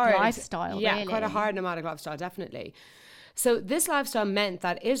nomadic hard lifestyle. Yeah, really. quite a hard nomadic lifestyle, definitely. So this lifestyle meant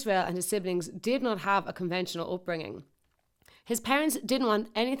that Isreal and his siblings did not have a conventional upbringing. His parents didn't want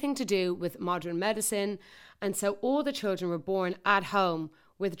anything to do with modern medicine, and so all the children were born at home,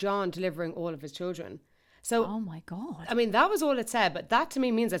 with John delivering all of his children. So, oh my God. I mean, that was all it said, but that to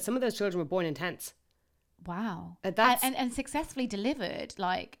me means that some of those children were born in tents. Wow. And successfully delivered,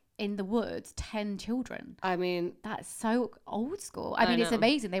 like, in the woods, 10 children. I mean... That's so old school. I mean, it's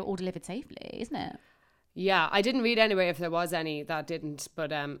amazing they were all delivered safely, isn't it? Yeah, I didn't read anywhere if there was any that didn't,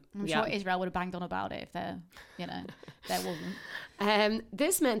 but I'm sure Isreal would have banged on about it if there wasn't.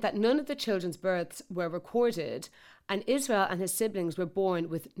 This meant that none of the children's births were recorded, and Isreal and his siblings were born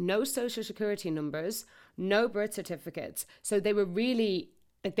with no social security numbers, no birth certificates. So they were really,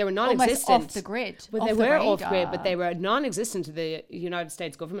 like, they were non-existent. Almost off the grid. Well, they were off grid, but they were non-existent to the United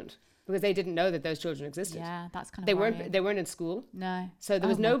States government because they didn't know that those children existed. Yeah, that's kind of worrying. They weren't in school. No. So there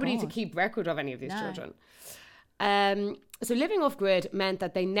was nobody to keep record of any of these children. So living off grid meant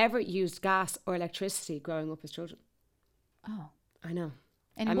that they never used gas or electricity growing up as children. Oh. I know.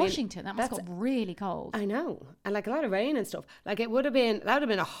 And in Washington, that must have got really cold. I know. And like a lot of rain and stuff. Like that would have been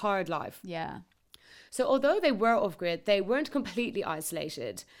a hard life. Yeah. So although they were off grid, they weren't completely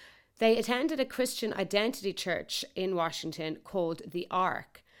isolated. They attended a Christian identity church in Washington called the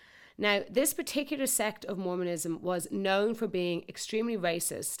Ark. Now, this particular sect of Mormonism was known for being extremely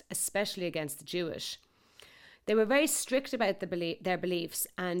racist, especially against the Jewish. They were very strict about their beliefs,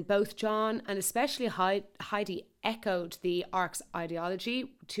 and both John and especially Heidi echoed the Ark's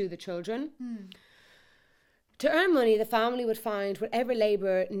ideology to the children. To earn money, the family would find whatever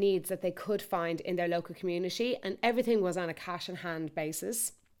labour needs that they could find in their local community, and everything was on a cash-in-hand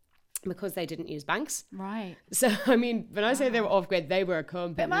basis because they didn't use banks. Right. So, I mean, when I say they were off-grid, they were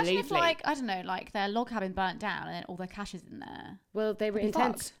completely... But imagine if, like, I don't know, like their log cabin burnt down and then all their cash is in there. Well, they were in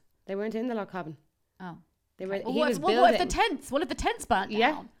tents. They weren't in the log cabin. Oh. They were. Well, what if the tents? What if the tents burnt down?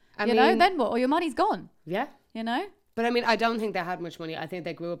 Yeah. I mean, then what? Or your money's gone. Yeah. You know? But I mean, I don't think they had much money. I think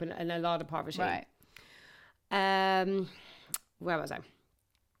they grew up in a lot of poverty. Right. Where was I?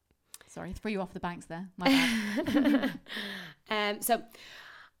 Sorry, threw you off the banks there. My bad. So,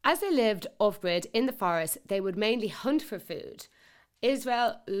 as they lived off-grid in the forest, they would mainly hunt for food.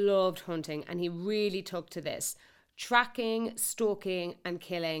 Isreal loved hunting, and he really took to this. Tracking, stalking, and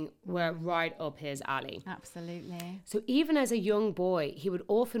killing were right up his alley. Absolutely. So even as a young boy, he would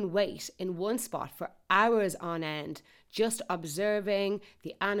often wait in one spot for hours on end, just observing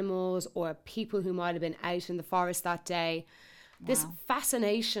the animals or people who might have been out in the forest that day. Wow. This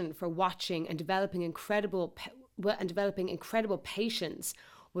fascination for watching and developing incredible patience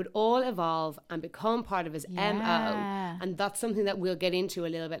would all evolve and become part of his MO. And that's something that we'll get into a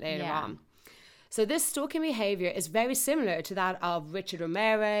little bit later on. So this stalking behaviour is very similar to that of Richard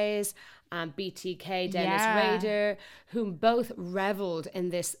Ramirez and BTK Dennis Rader, whom both revelled in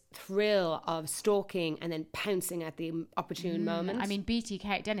this thrill of stalking and then pouncing at the opportune moment. I mean,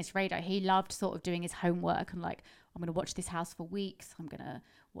 BTK Dennis Rader, he loved sort of doing his homework and like, I'm going to watch this house for weeks. I'm going to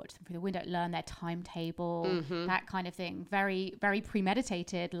watch them through the window, learn their timetable, that kind of thing. Very, very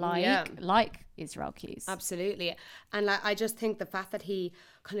premeditated, like Isreal Keyes. Absolutely. And like, I just think the fact that he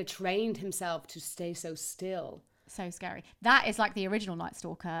kind of trained himself to stay so still. So scary. That is like the original Night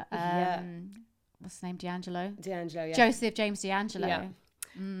Stalker. What's his name? D'Angelo, yeah. Joseph James D'Angelo.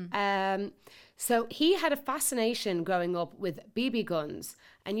 Yeah. So he had a fascination growing up with BB guns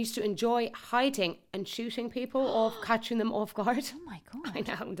and used to enjoy hiding and shooting people or catching them off guard. Oh my God.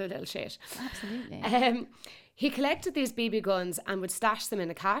 I know, the little shit. Absolutely. He collected these BB guns and would stash them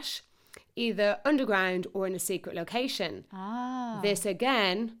in a cache, either underground or in a secret location. This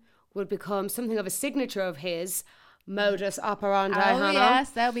again would become something of a signature of his, modus operandi, Oh, Hannah.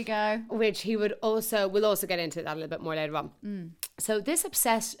 yes, there we go. Which we'll also get into that a little bit more later on. So this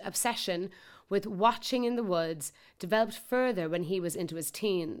obsession with watching in the woods developed further when he was into his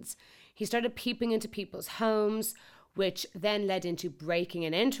teens. He started peeping into people's homes, which then led into breaking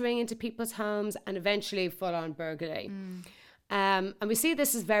and entering into people's homes and eventually full-on burglary. And we see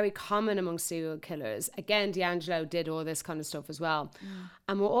this is very common among serial killers. Again, D'Angelo did all this kind of stuff as well.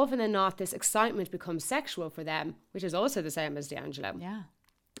 And more often than not, this excitement becomes sexual for them, which is also the same as D'Angelo. Yeah.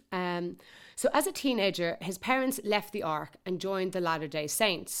 So as a teenager, his parents left the Ark and joined the Latter-day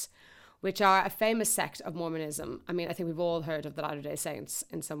Saints, which are a famous sect of Mormonism. I mean, I think we've all heard of the Latter-day Saints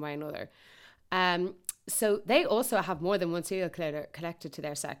in some way or another. So they also have more than one serial killer connected to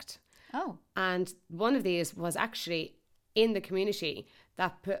their sect. Oh. And one of these was actually in the community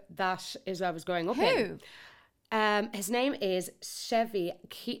that Isreal was growing up in. Who? His name is Chevy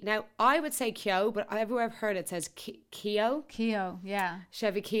Keyes. Now, I would say Keo, but everywhere I've heard it says Keo. Keo, yeah.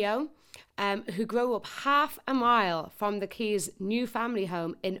 Chevy Keo, who grew up half a mile from the Keyes' new family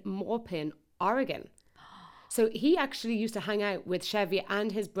home in Maureen, Oregon. So he actually used to hang out with Chevy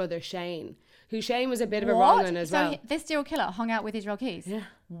and his brother Shane, who Shane was a bit of a wrong one as well. So this serial killer hung out with Isreal Keyes? Yeah.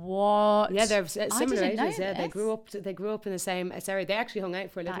 What? Yeah, they're similar ages. Yeah, this. they grew up in the same area. They actually hung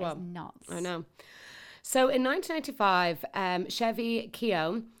out for a little while. That is nuts. I know. So in 1995, Chevy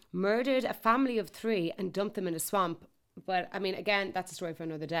Keo murdered a family of 3 and dumped them in a swamp. But I mean, again, that's a story for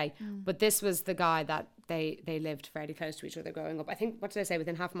another day. But this was the guy that they lived fairly close to each other growing up. I think, what did I say,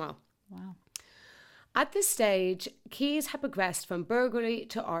 within half a mile. Wow. At this stage, Keyes had progressed from burglary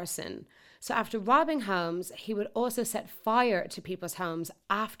to arson. So after robbing homes, he would also set fire to people's homes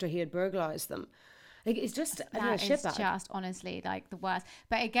after he had burglarized them. Like, it's just a shitbag. Just honestly like the worst.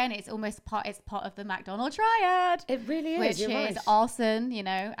 But again, it's almost part of the McDonald triad. It really is. Which is arson,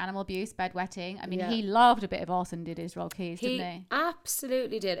 animal abuse, bedwetting. I mean, he loved a bit of arson, did Isreal Keyes, didn't he? He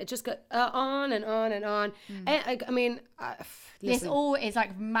absolutely did. It just got on and on and on. And, I mean, this all is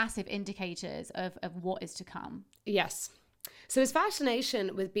like massive indicators of what is to come. Yes. So his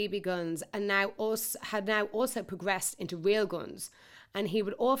fascination with BB guns had now also progressed into real guns. And he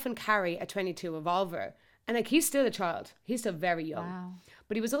would often carry a .22 revolver. And like, he's still a child. He's still very young. Wow.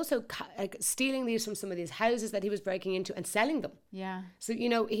 But he was also stealing these from some of these houses that he was breaking into and selling them. Yeah. So,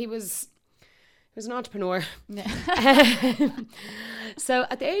 he was an entrepreneur. Yeah. So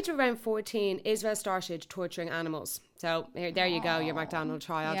at the age of around 14, Isreal started torturing animals. So there you go, your McDonald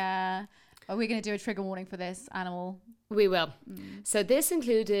triad. Yeah. Are we going to do a trigger warning for this animal? We will. So this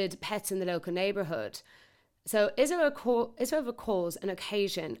included pets in the local neighbourhood. So Isreal recalls an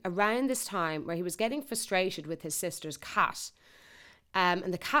occasion around this time where he was getting frustrated with his sister's cat.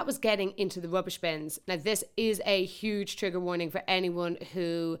 And the cat was getting into the rubbish bins. Now, this is a huge trigger warning for anyone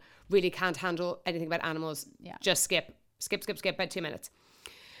who really can't handle anything about animals. Yeah. Just skip about 2 minutes.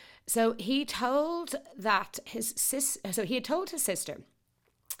 So he told his sister,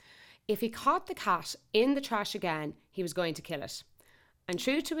 if he caught the cat in the trash again, he was going to kill it. And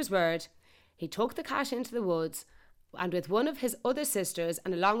true to his word, he took the cat into the woods, and with one of his other sisters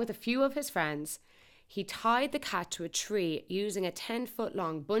and along with a few of his friends, he tied the cat to a tree using a 10-foot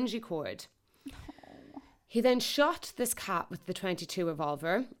long bungee cord. He then shot this cat with the .22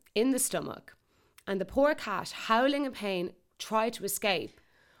 revolver in the stomach, and the poor cat, howling in pain, tried to escape.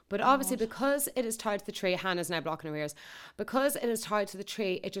 But obviously, because it is tied to the tree, Hannah's now blocking her ears, because it is tied to the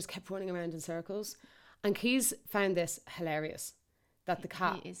tree, it just kept running around in circles. And Keyes found this hilarious. That the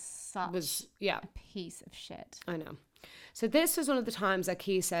cat is such a piece of shit. I know. So this was one of the times that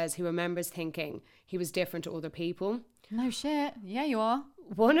Keyes says he remembers thinking he was different to other people. No shit. Yeah, you are.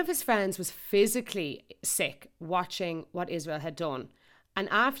 One of his friends was physically sick watching what Isreal had done. And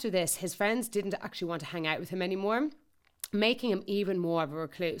after this, his friends didn't actually want to hang out with him anymore, making him even more of a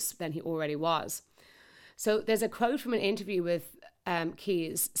recluse than he already was. So there's a quote from an interview with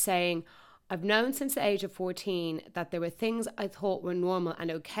Keyes saying, I've known since the age of 14 that there were things I thought were normal and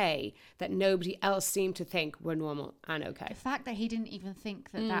okay that nobody else seemed to think were normal and okay. The fact that he didn't even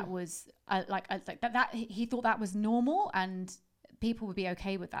think that was that he thought that was normal and people would be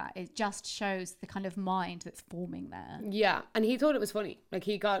okay with that. It just shows the kind of mind that's forming there. Yeah, and he thought it was funny. Like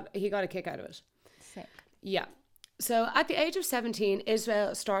he got a kick out of it. Sick. Yeah. So at the age of 17,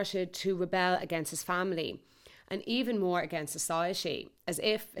 Isreal started to rebel against his family. And even more against society, as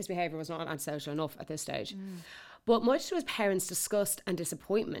if his behaviour was not antisocial enough at this stage. But much to his parents' disgust and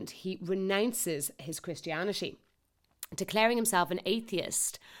disappointment, he renounces his Christianity, declaring himself an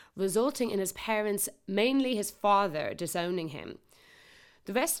atheist, resulting in his parents, mainly his father, disowning him.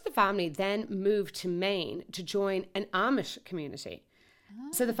 The rest of the family then moved to Maine to join an Amish community.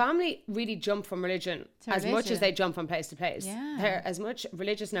 So the family really jumped from religion much as they jumped from place to place. Yeah. They're as much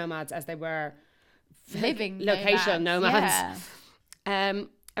religious nomads as they were living location nomads. Yeah.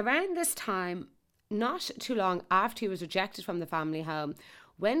 Around this time, not too long after he was rejected from the family home,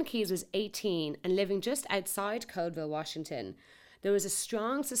 when Keyes was 18 and living just outside Codeville, Washington, there was a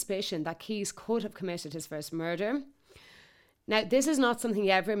strong suspicion that Keyes could have committed his first murder. Now, this is not something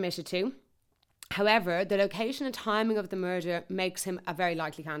he ever admitted to. However, the location and timing of the murder makes him a very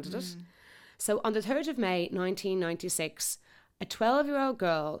likely candidate. So on the 3rd of May, 1996, a 12-year-old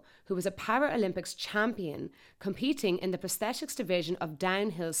girl who was a Paralympics champion competing in the prosthetics division of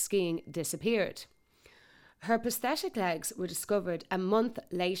downhill skiing disappeared. Her prosthetic legs were discovered a month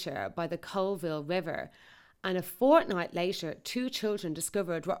later by the Colville River, and a fortnight later, 2 children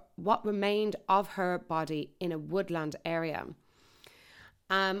discovered what remained of her body in a woodland area.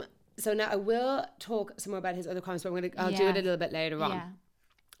 So now I will talk some more about his other crimes, but I'll do it a little bit later on. Yeah.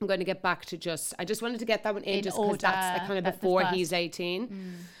 I'm going to get back to I just wanted to get that one in just because that's kind of before he's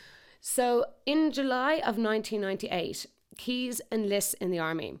 18. So in July of 1998, Keyes enlists in the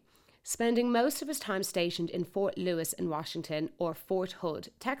army, spending most of his time stationed in Fort Lewis in Washington or Fort Hood,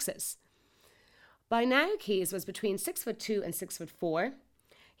 Texas. By now, Keyes was between 6'2" and 6'4".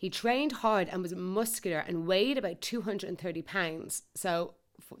 He trained hard and was muscular and weighed about 230 pounds. So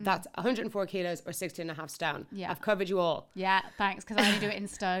that's 104 kilos or 16.5 stone. Yeah. I've covered you all. Yeah, thanks, because I only do it in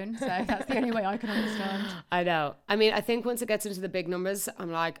stone. So that's the only way I can understand. I know. I mean, I think once it gets into the big numbers,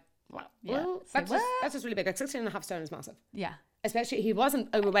 I'm like, that's just really big. Like 16.5 stone is massive. Yeah. Especially, he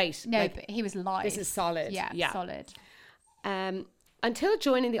wasn't overweight. No, but he was light. This is solid. Yeah, solid. Until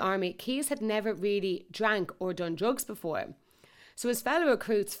joining the army, Keyes had never really drank or done drugs before. So his fellow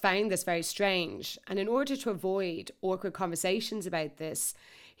recruits found this very strange. And in order to avoid awkward conversations about this,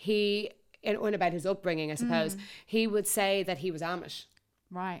 and about his upbringing, I suppose, he would say that he was Amish.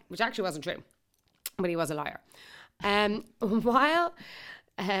 Right. Which actually wasn't true. But he was a liar.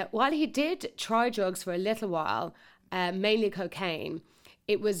 While he did try drugs for a little while, mainly cocaine,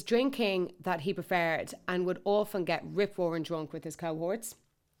 it was drinking that he preferred and would often get rip-roaring drunk with his cohorts.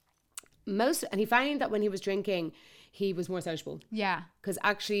 And he found that when he was drinking, he was more sociable. Yeah. Because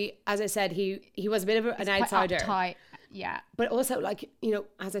actually, as I said, he was a bit of an outsider. Uptight. Yeah. But also, like, you know,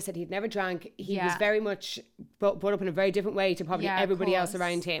 as I said, he'd never drank. He was very much brought up in a very different way to probably everybody else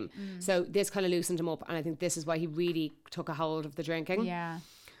around him. So this kind of loosened him up. And I think this is why he really took a hold of the drinking. Yeah.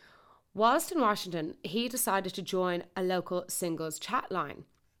 Whilst in Washington, he decided to join a local singles chat line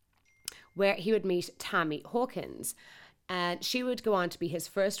where he would meet Tammy Hawkins, and she would go on to be his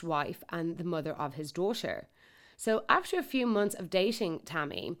first wife and the mother of his daughter. So after a few months of dating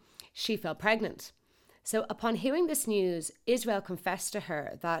Tammy, she fell pregnant. So upon hearing this news, Isreal confessed to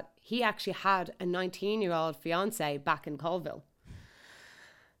her that he actually had a 19-year-old fiance back in Colville.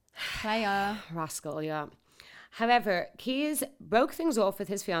 Player. Rascal, yeah. However, Keyes broke things off with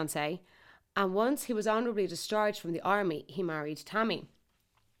his fiancée, and once he was honourably discharged from the army, he married Tammy.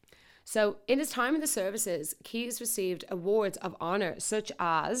 So in his time in the services, Keyes received awards of honour such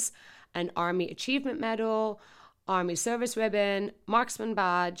as an Army Achievement Medal, Army Service Ribbon, Marksman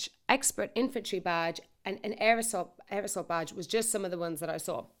Badge, Expert Infantry Badge, and an Air Assault Badge was just some of the ones that I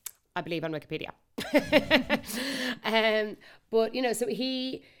saw, I believe, on Wikipedia. But, you know, so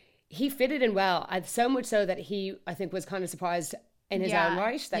he fitted in well, so much so that he, I think, was kind of surprised in his own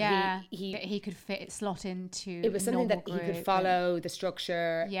right that he could slot into. It was something that he could follow the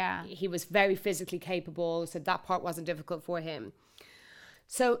structure. Yeah, he was very physically capable, so that part wasn't difficult for him.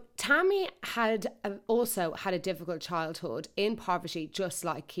 So Tammy had also had a difficult childhood in poverty, just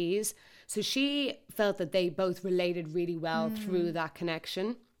like Keyes. So she felt that they both related really well through that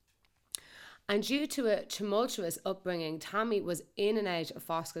connection. And due to a tumultuous upbringing, Tammy was in and out of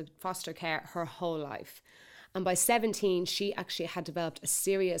foster care her whole life. And by 17, she actually had developed a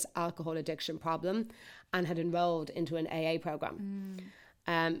serious alcohol addiction problem and had enrolled into an AA program.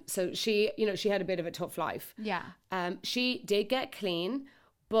 So she had a bit of a tough life. Yeah. She did get clean,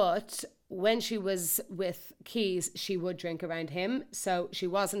 but when she was with Keyes, she would drink around him. So she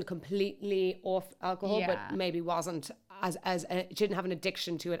wasn't completely off alcohol, but maybe wasn't she didn't have an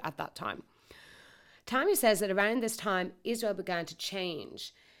addiction to it at that time. Tammy says that around this time, Isreal began to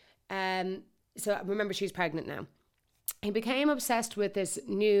change. So remember, she's pregnant now. He became obsessed with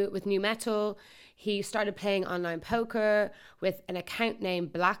new metal. He started playing online poker with an account name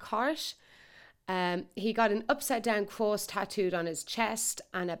Blackheart. He got an upside down cross tattooed on his chest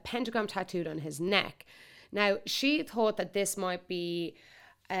and a pentagram tattooed on his neck. Now, she thought that this might be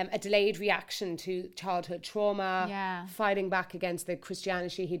a delayed reaction to childhood trauma, fighting back against the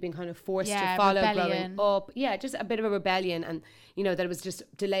Christianity he'd been kind of forced to follow growing up. Yeah, just a bit of a rebellion, and that it was just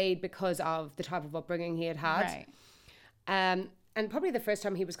delayed because of the type of upbringing he had had. Right. And probably the first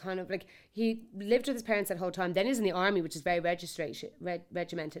time he was kind of like, he lived with his parents that whole time. Then he's in the army, which is very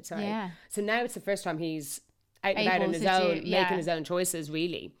regimented. Sorry. Yeah. So now it's the first time he's out and about on his own, making his own choices,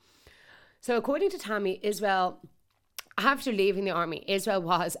 really. So according to Tammy, Isreal, after leaving the army, Isreal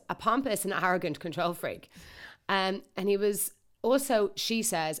was a pompous and arrogant control freak. And he was also, she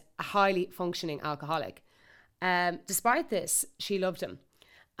says, a highly functioning alcoholic. Despite this, she loved him.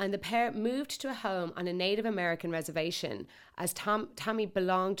 And the pair moved to a home on a Native American reservation as Tammy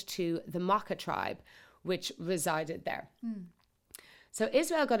belonged to the Maka tribe, which resided there. So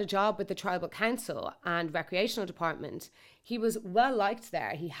Isreal got a job with the tribal council and recreational department. He was well liked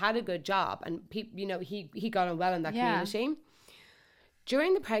there. He had a good job, and he got on well in that community.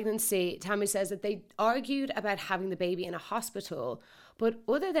 During the pregnancy, Tammy says that they argued about having the baby in a hospital. But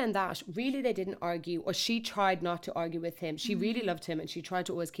other than that, really they didn't argue, or she tried not to argue with him. She really loved him and she tried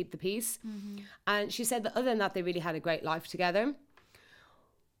to always keep the peace. And she said that other than that, they really had a great life together.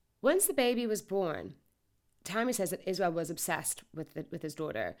 Once the baby was born, Tammy says that Isreal was obsessed with his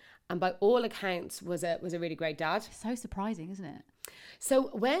daughter, and by all accounts was a really great dad. So surprising, isn't it? So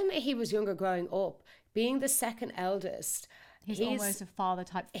when he was younger growing up, being the second eldest, He's almost a father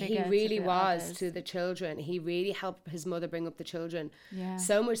type figure. He really was others. to the children. He really helped his mother bring up the children. Yeah.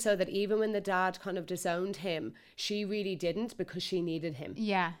 So much so that even when the dad kind of disowned him, she really didn't, because she needed him.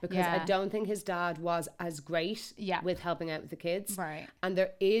 Yeah. Because I don't think his dad was as great with helping out with the kids. Right. And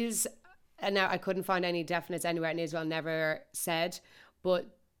there is, and now I couldn't find any definites anywhere, and Isreal never said, but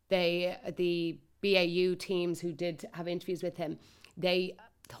the BAU teams who did have interviews with him, they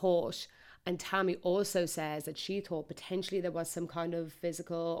thought, and Tammy also says that she thought potentially there was some kind of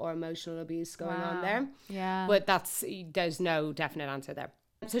physical or emotional abuse going on there. Yeah. But there's no definite answer there.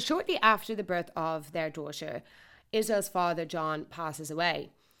 So shortly after the birth of their daughter, Isreal's father, John, passes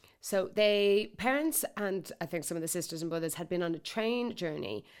away. So parents and I think some of the sisters and brothers had been on a train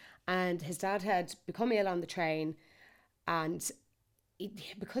journey, and his dad had become ill on the train, and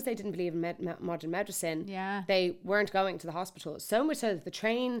because they didn't believe in modern medicine, they weren't going to the hospital. So much so that the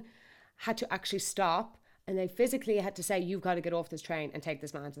train had to actually stop, and they physically had to say, you've got to get off this train and take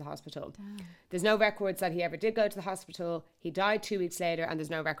this man to the hospital. Damn. There's no records that he ever did go to the hospital. He died 2 weeks later, and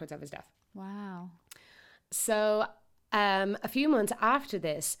there's no records of his death. Wow. So a few months after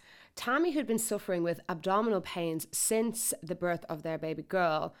this, Tammy, who'd been suffering with abdominal pains since the birth of their baby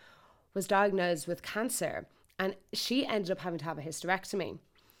girl, was diagnosed with cancer, and she ended up having to have a hysterectomy.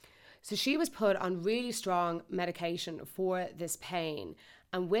 So she was put on really strong medication for this pain.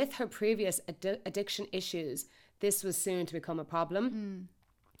 And with her previous addiction issues, this was soon to become a problem.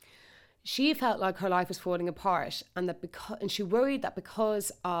 She felt like her life was falling apart, and she worried that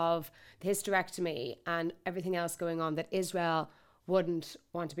because of the hysterectomy and everything else going on, that Isreal wouldn't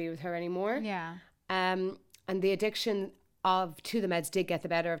want to be with her anymore. Yeah. And the addiction to the meds did get the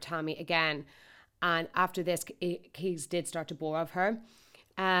better of Tammy again. And after this, Keyes did start to bore of her.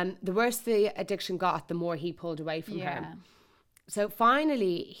 The worse the addiction got, the more he pulled away from her. So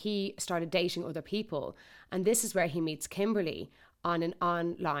finally, he started dating other people. And this is where he meets Kimberly on an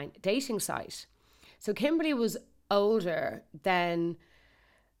online dating site. So Kimberly was older than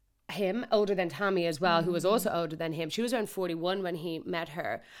him, older than Tammy as well, who was also older than him. She was around 41 when he met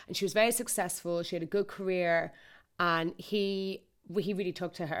her. And she was very successful. She had a good career. And he really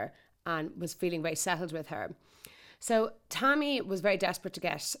took to her and was feeling very settled with her. So Tammy was very desperate to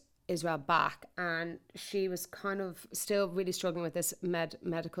get Isreal back, and she was kind of still really struggling with this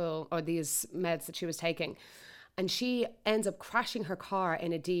medical or these meds that she was taking, and she ends up crashing her car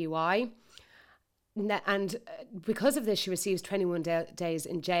in a DUI, and because of this she receives 21 days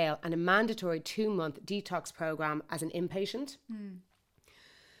in jail and a mandatory 2-month detox program as an inpatient.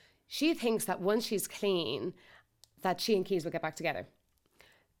 She thinks that once she's clean that she and Keyes will get back together.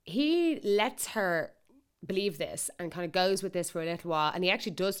 He lets her believe this and kind of goes with this for a little while, and he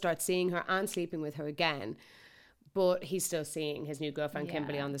actually does start seeing her and sleeping with her again, but he's still seeing his new girlfriend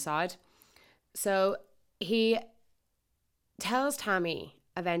Kimberly on the side. So he tells Tammy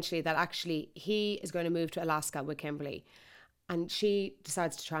eventually that actually he is going to move to Alaska with Kimberly, and she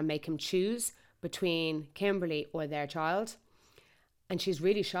decides to try and make him choose between Kimberly or their child, and she's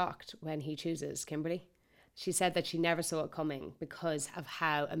really shocked when he chooses Kimberly. She said that she never saw it coming because of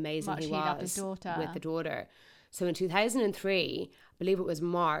how amazing he was with the daughter. So in 2003, I believe it was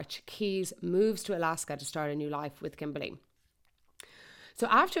March, Keyes moves to Alaska to start a new life with Kimberly. So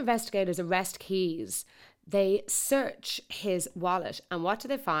after investigators arrest Keyes, They search his wallet, and what do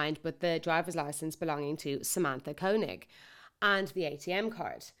they find but the driver's license belonging to Samantha Koenig and the ATM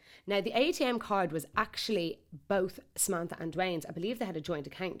card. Now, the ATM card was actually both Samantha and Dwayne's. I believe they had a joint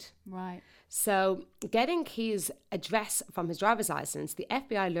account. Right. So, getting Keyes' address from his driver's license, the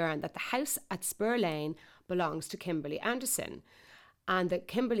FBI learned that the house at Spur Lane belongs to Kimberly Anderson, and that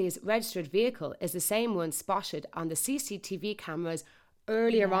Kimberly's registered vehicle is the same one spotted on the CCTV cameras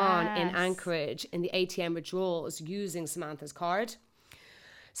earlier on in Anchorage in the ATM withdrawals using Samantha's card.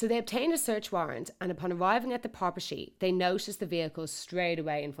 So they obtained a search warrant, and upon arriving at the property, they noticed the vehicle straight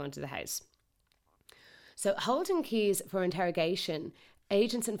away in front of the house. So holding Keyes for interrogation,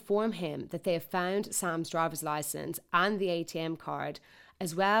 agents inform him that they have found Sam's driver's license and the ATM card,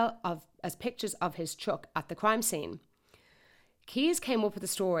 as well as pictures of his truck at the crime scene. Keyes came up with a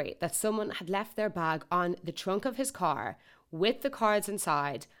story that someone had left their bag on the trunk of his car with the cards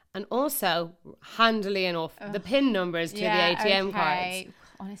inside, and also, handily enough, the PIN numbers to the ATM cards.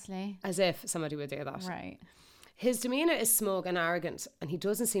 Honestly. As if somebody would do that. Right. His demeanour is smug and arrogant, and he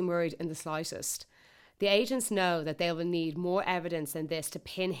doesn't seem worried in the slightest. The agents know that they will need more evidence than this to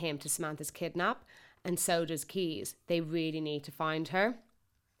pin him to Samantha's kidnap, and so does Keyes. They really need to find her.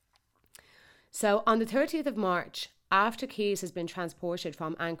 So on the 30th of March, after Keyes has been transported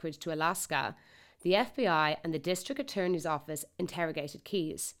from Anchorage to Alaska, the FBI and the district attorney's office interrogated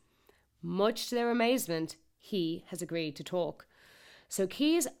Keyes. Much to their amazement, he has agreed to talk. So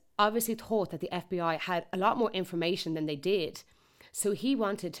Keyes obviously thought that the FBI had a lot more information than they did. So he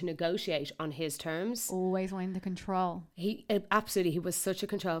wanted to negotiate on his terms. Always wanting the control. He was such a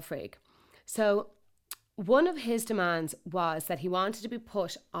control freak. So one of his demands was that he wanted to be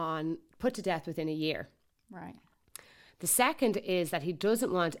put to death within a year. Right. The second is that he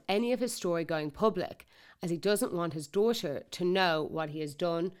doesn't want any of his story going public, as he doesn't want his daughter to know what he has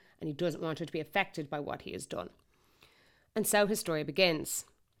done, and he doesn't want her to be affected by what he has done. And so his story begins.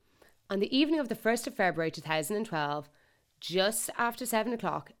 On the evening of the 1st of February 2012, just after 7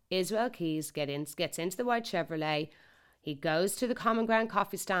 o'clock, Isreal Keyes gets into the white Chevrolet. He goes to the Common Ground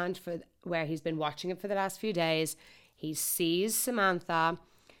coffee stand where he's been watching it for the last few days. He sees Samantha.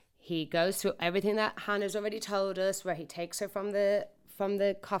 He goes through everything that Hannah's already told us, where he takes her from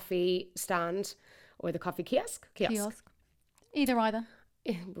the coffee stand or the coffee kiosk. Either.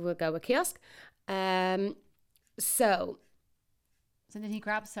 We'll go with kiosk. So then he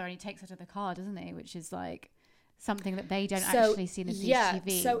grabs her and he takes her to the car, doesn't he? Which is like something that they don't actually see in the CCTV.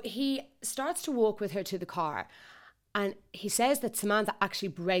 Yeah, so he starts to walk with her to the car, and he says that Samantha actually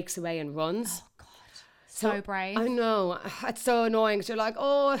breaks away and runs. Oh, God. So brave. I know. It's so annoying. Because you're like,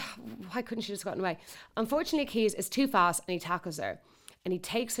 oh, why couldn't she just gotten away? Unfortunately, Keyes is too fast and he tackles her. And he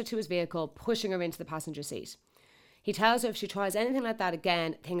takes her to his vehicle, pushing her into the passenger seat. He tells her if she tries anything like that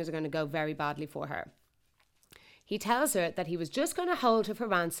again, things are going to go very badly for her. He tells her that he was just going to hold her for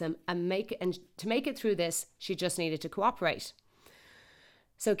ransom and to make it through this, she just needed to cooperate.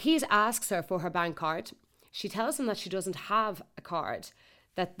 So Keyes asks her for her bank card. She tells him that she doesn't have a card,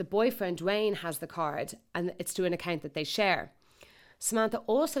 that the boyfriend Dwayne has the card and it's to an account that they share. Samantha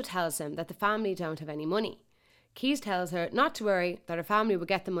also tells him that the family don't have any money. Keyes tells her not to worry, that her family will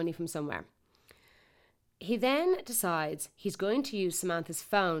get the money from somewhere. He then decides he's going to use Samantha's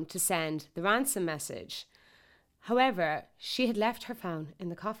phone to send the ransom message. However, she had left her phone in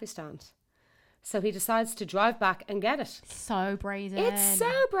the coffee stand. So he decides to drive back and get it. So brazen. It's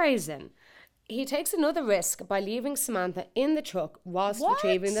so brazen. He takes another risk by leaving Samantha in the truck whilst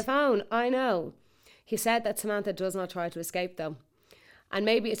retrieving the phone. I know. He said that Samantha does not try to escape though. And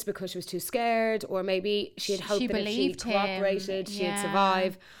maybe it's because she was too scared, or maybe she had hoped that if she cooperated, she'd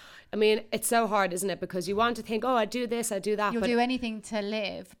survive. I mean, it's so hard, isn't it? Because you want to think, oh, I'd do this, I'd do that. You'll do anything to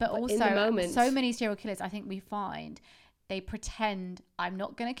live. But also, in the moment, so many serial killers, I think we find, they pretend, I'm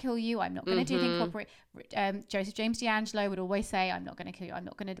not going to kill you, I'm not going to do anything corporate. Joseph James D'Angelo would always say, I'm not going to kill you, I'm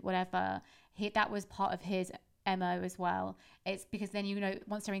not going to whatever. That was part of his MO as well. It's because then,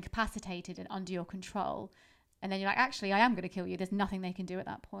 once they're incapacitated and under your control, and then you're like, actually, I am going to kill you. There's nothing they can do at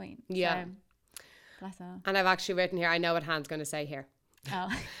that point. Yeah. So, bless her. And I've actually written here, I know what Hannah's going to say here. Oh.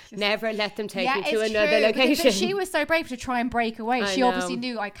 Never let them take you to another location. But she was so brave to try and break away. She obviously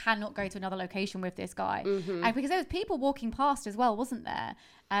knew, I cannot go to another location with this guy. And because there was people walking past as well, wasn't there?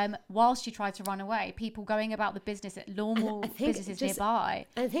 Whilst she tried to run away, people going about the business at normal businesses nearby.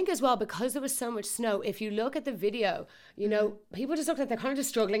 And I think as well, because there was so much snow, if you look at the video, people just look like they're kind of just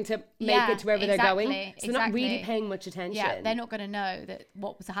struggling to make it to wherever they're going. So they're not really paying much attention. Yeah, they're not going to know that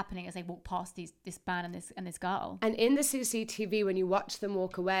what was happening as they walked past this man and this girl. And in the CCTV, when you watch them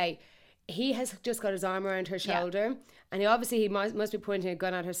walk away, he has just got his arm around her shoulder And he must be pointing a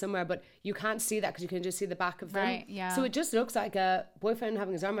gun at her somewhere, but you can't see that because you can just see the back of them. Right, yeah. So it just looks like a boyfriend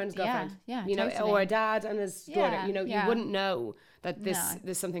having his arm around his girlfriend. Yeah, you know, totally. or a dad and his daughter. Yeah, You know, you wouldn't know that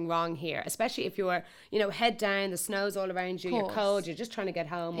there's something wrong here, especially if you're, you know, head down, the snow's all around you, you're cold, you're just trying to get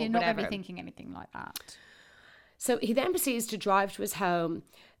home or whatever. You're not going to be thinking anything like that. So he then proceeds to drive to his home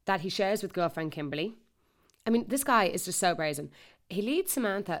that he shares with girlfriend Kimberly. I mean, this guy is just so brazen. He leads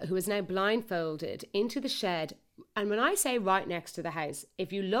Samantha, who is now blindfolded, into the shed. And when I say right next to the house,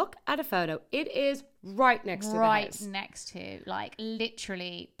 if you look at a photo, it is right next to the house. Right next to, like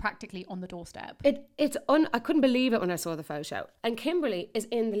literally practically on the doorstep. I couldn't believe it when I saw the photo. And Kimberly is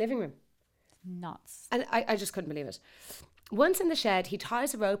in the living room. Nuts. And I just couldn't believe it. Once in the shed, he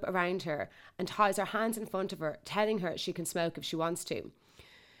ties a rope around her and ties her hands in front of her, telling her she can smoke if she wants to.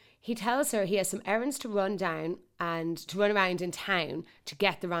 He tells her he has some errands to run down and to run around in town to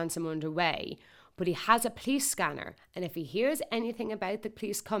get the ransom underway, but he has a police scanner, and if he hears anything about the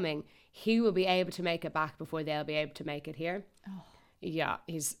police coming, he will be able to make it back before they'll be able to make it here. Oh. Yeah,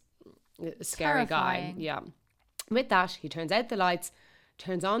 he's a scary Terrifying. guy. Yeah. With that, he turns out the lights,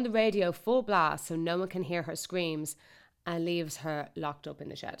 turns on the radio full blast so no one can hear her screams, and leaves her locked up in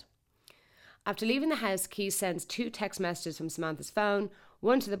the shed. After leaving the house, Keyes sends 2 text messages from Samantha's phone,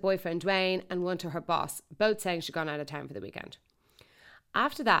 one to the boyfriend Dwayne and one to her boss, both saying she'd gone out of town for the weekend.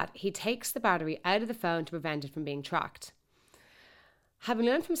 After that, he takes the battery out of the phone to prevent it from being tracked. Having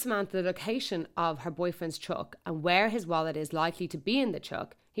learned from Samantha the location of her boyfriend's truck and where his wallet is likely to be in the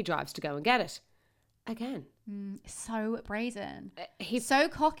truck, he drives to go and get it. Again. So brazen. He's so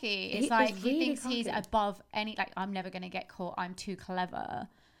cocky. It's like he thinks he's above any, like, I'm never going to get caught. I'm too clever.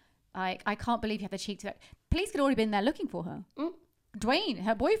 Like, I can't believe you have the cheek to... Police could have already been there looking for her. Dwayne,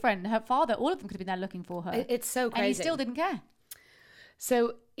 her boyfriend, her father, all of them could have been there looking for her. It's so crazy. And he still didn't care.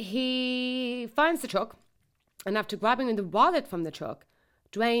 So he finds the truck, and after grabbing the wallet from the truck,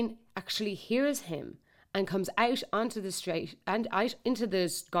 Dwayne actually hears him and comes out onto the street and out into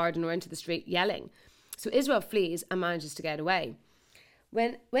the garden or into the street yelling. So Isreal flees and manages to get away.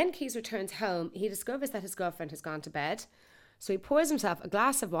 When Keyes returns home, he discovers that his girlfriend has gone to bed. So he pours himself a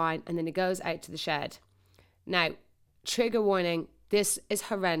glass of wine and then he goes out to the shed. Now, trigger warning, this is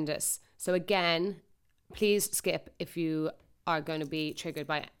horrendous. So again, please skip if you are going to be triggered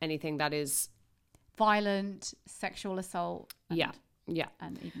by anything that is... violent, sexual assault. Yeah.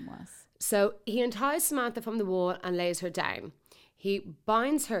 And even worse. So he unties Samantha from the wall and lays her down. He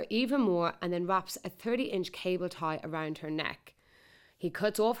binds her even more and then wraps a 30-inch cable tie around her neck. He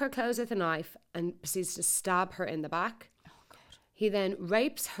cuts off her clothes with a knife and proceeds to stab her in the back. He then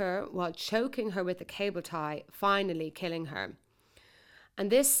rapes her while choking her with the cable tie, finally killing her. And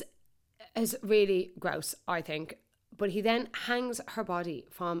this is really gross, I think. But he then hangs her body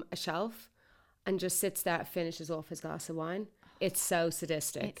from a shelf and just sits there and finishes off his glass of wine. It's so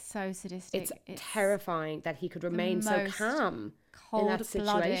sadistic. It's terrifying that he could remain so calm in that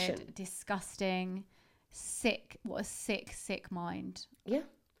situation. Cold-blooded, disgusting, sick. What a sick, sick mind. Yeah.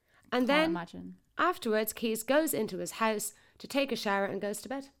 And then imagine. Afterwards, Keyes goes into his house to take a shower and goes to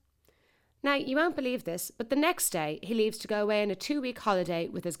bed. Now, you won't believe this, but the next day he leaves to go away on a 2-week holiday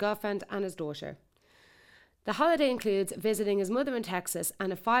with his girlfriend and his daughter. The holiday includes visiting his mother in Texas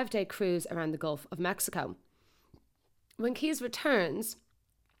and a 5-day cruise around the Gulf of Mexico. When Keyes returns,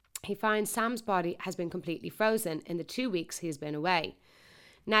 he finds Sam's body has been completely frozen in the 2 weeks he has been away.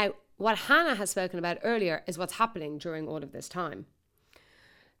 Now, what Hannah has spoken about earlier is what's happening during all of this time.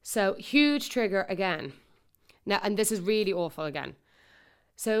 So, huge trigger again. Now, and this is really awful again.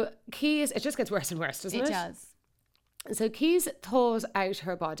 So, Keyes, it just gets worse and worse, doesn't it? It does. So, Keyes thaws out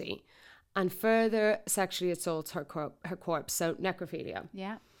her body and further sexually assaults her corpse, so necrophilia.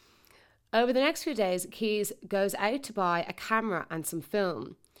 Yeah. Over the next few days, Keyes goes out to buy a camera and some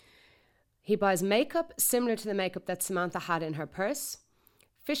film. He buys makeup similar to the makeup that Samantha had in her purse,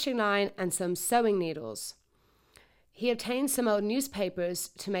 fishing line and some sewing needles. He obtains some old newspapers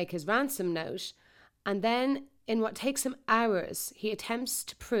to make his ransom note, and then, in what takes him hours, he attempts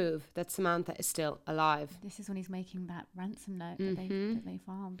to prove that Samantha is still alive. This is when he's making that ransom note that they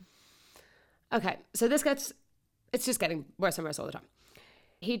found. Okay, so it's just getting worse and worse all the time.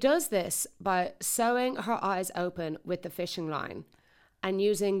 He does this by sewing her eyes open with the fishing line and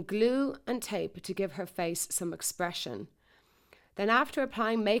using glue and tape to give her face some expression. Then after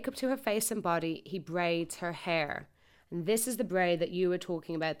applying makeup to her face and body, he braids her hair. And this is the braid that you were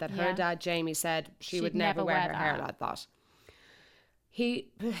talking about that her dad, Jamie, said she'd would never wear her hair like that. He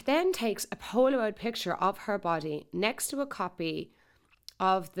then takes a Polaroid picture of her body next to a copy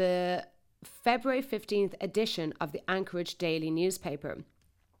of the February 15th edition of the Anchorage Daily newspaper.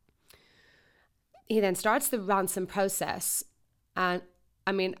 he then starts the ransom process. And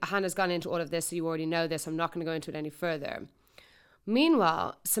I mean, Hannah's gone into all of this, so you already know this. I'm not going to go into it any further.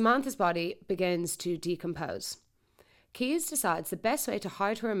 Meanwhile, Samantha's body begins to decompose. Keyes decides the best way to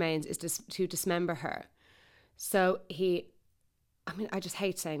hide her remains is to dismember her. So I just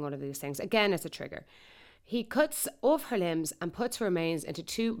hate saying all of these things. Again, it's a trigger. He cuts off her limbs and puts her remains into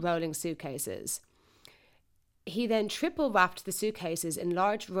 2 rolling suitcases. He then triple wrapped the suitcases in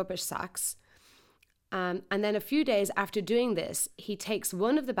large rubbish sacks. And then a few days after doing this, he takes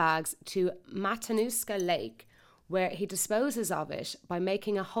one of the bags to Matanuska Lake, where he disposes of it by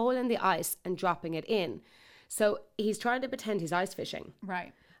making a hole in the ice and dropping it in. So he's trying to pretend he's ice fishing.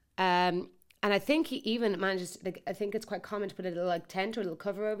 Right. And I think he even manages, I think it's quite common to put a little tent or a little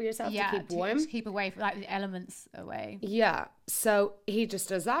cover over yourself to keep warm. To keep away from the elements away. Yeah. So he just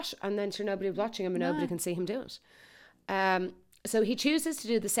does that, and then sure, nobody's watching him and nobody can see him do it. So he chooses to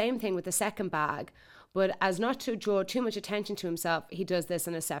do the same thing with the second bag, but as not to draw too much attention to himself, he does this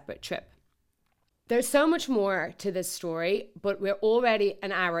on a separate trip. There's so much more to this story, but we're already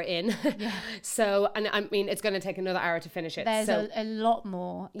an hour in. Yeah. So, and I mean, it's going to take another hour to finish it. There's a lot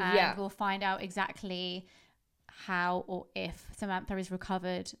more. And we'll find out exactly how or if Samantha is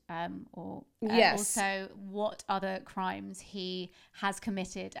recovered, or also what other crimes he has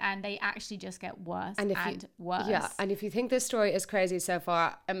committed, and they actually just get worse and worse. Yeah, and if you think this story is crazy so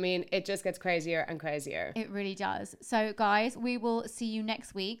far, I mean, it just gets crazier and crazier. It really does. So guys, we will see you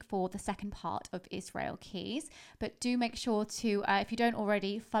next week for the second part of Isreal Keyes, but do make sure to, if you don't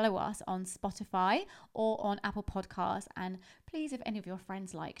already, follow us on Spotify or on Apple Podcasts, and please, if any of your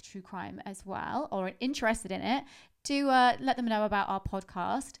friends like true crime as well or are interested in it, do let them know about our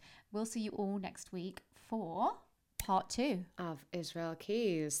podcast. We'll see you all next week for part 2 of Isreal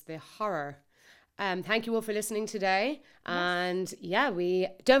Keyes, the horror. Thank you all for listening today. And we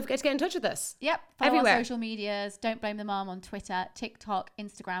don't forget to get in touch with us. Yep. Follow everywhere. Our social medias. Don't Blame the Mom on Twitter, TikTok,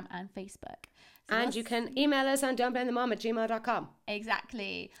 Instagram, and Facebook. And you can email us on don'tblamethemom@gmail.com.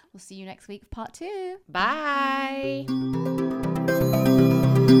 Exactly. We'll see you next week for part 2. Bye.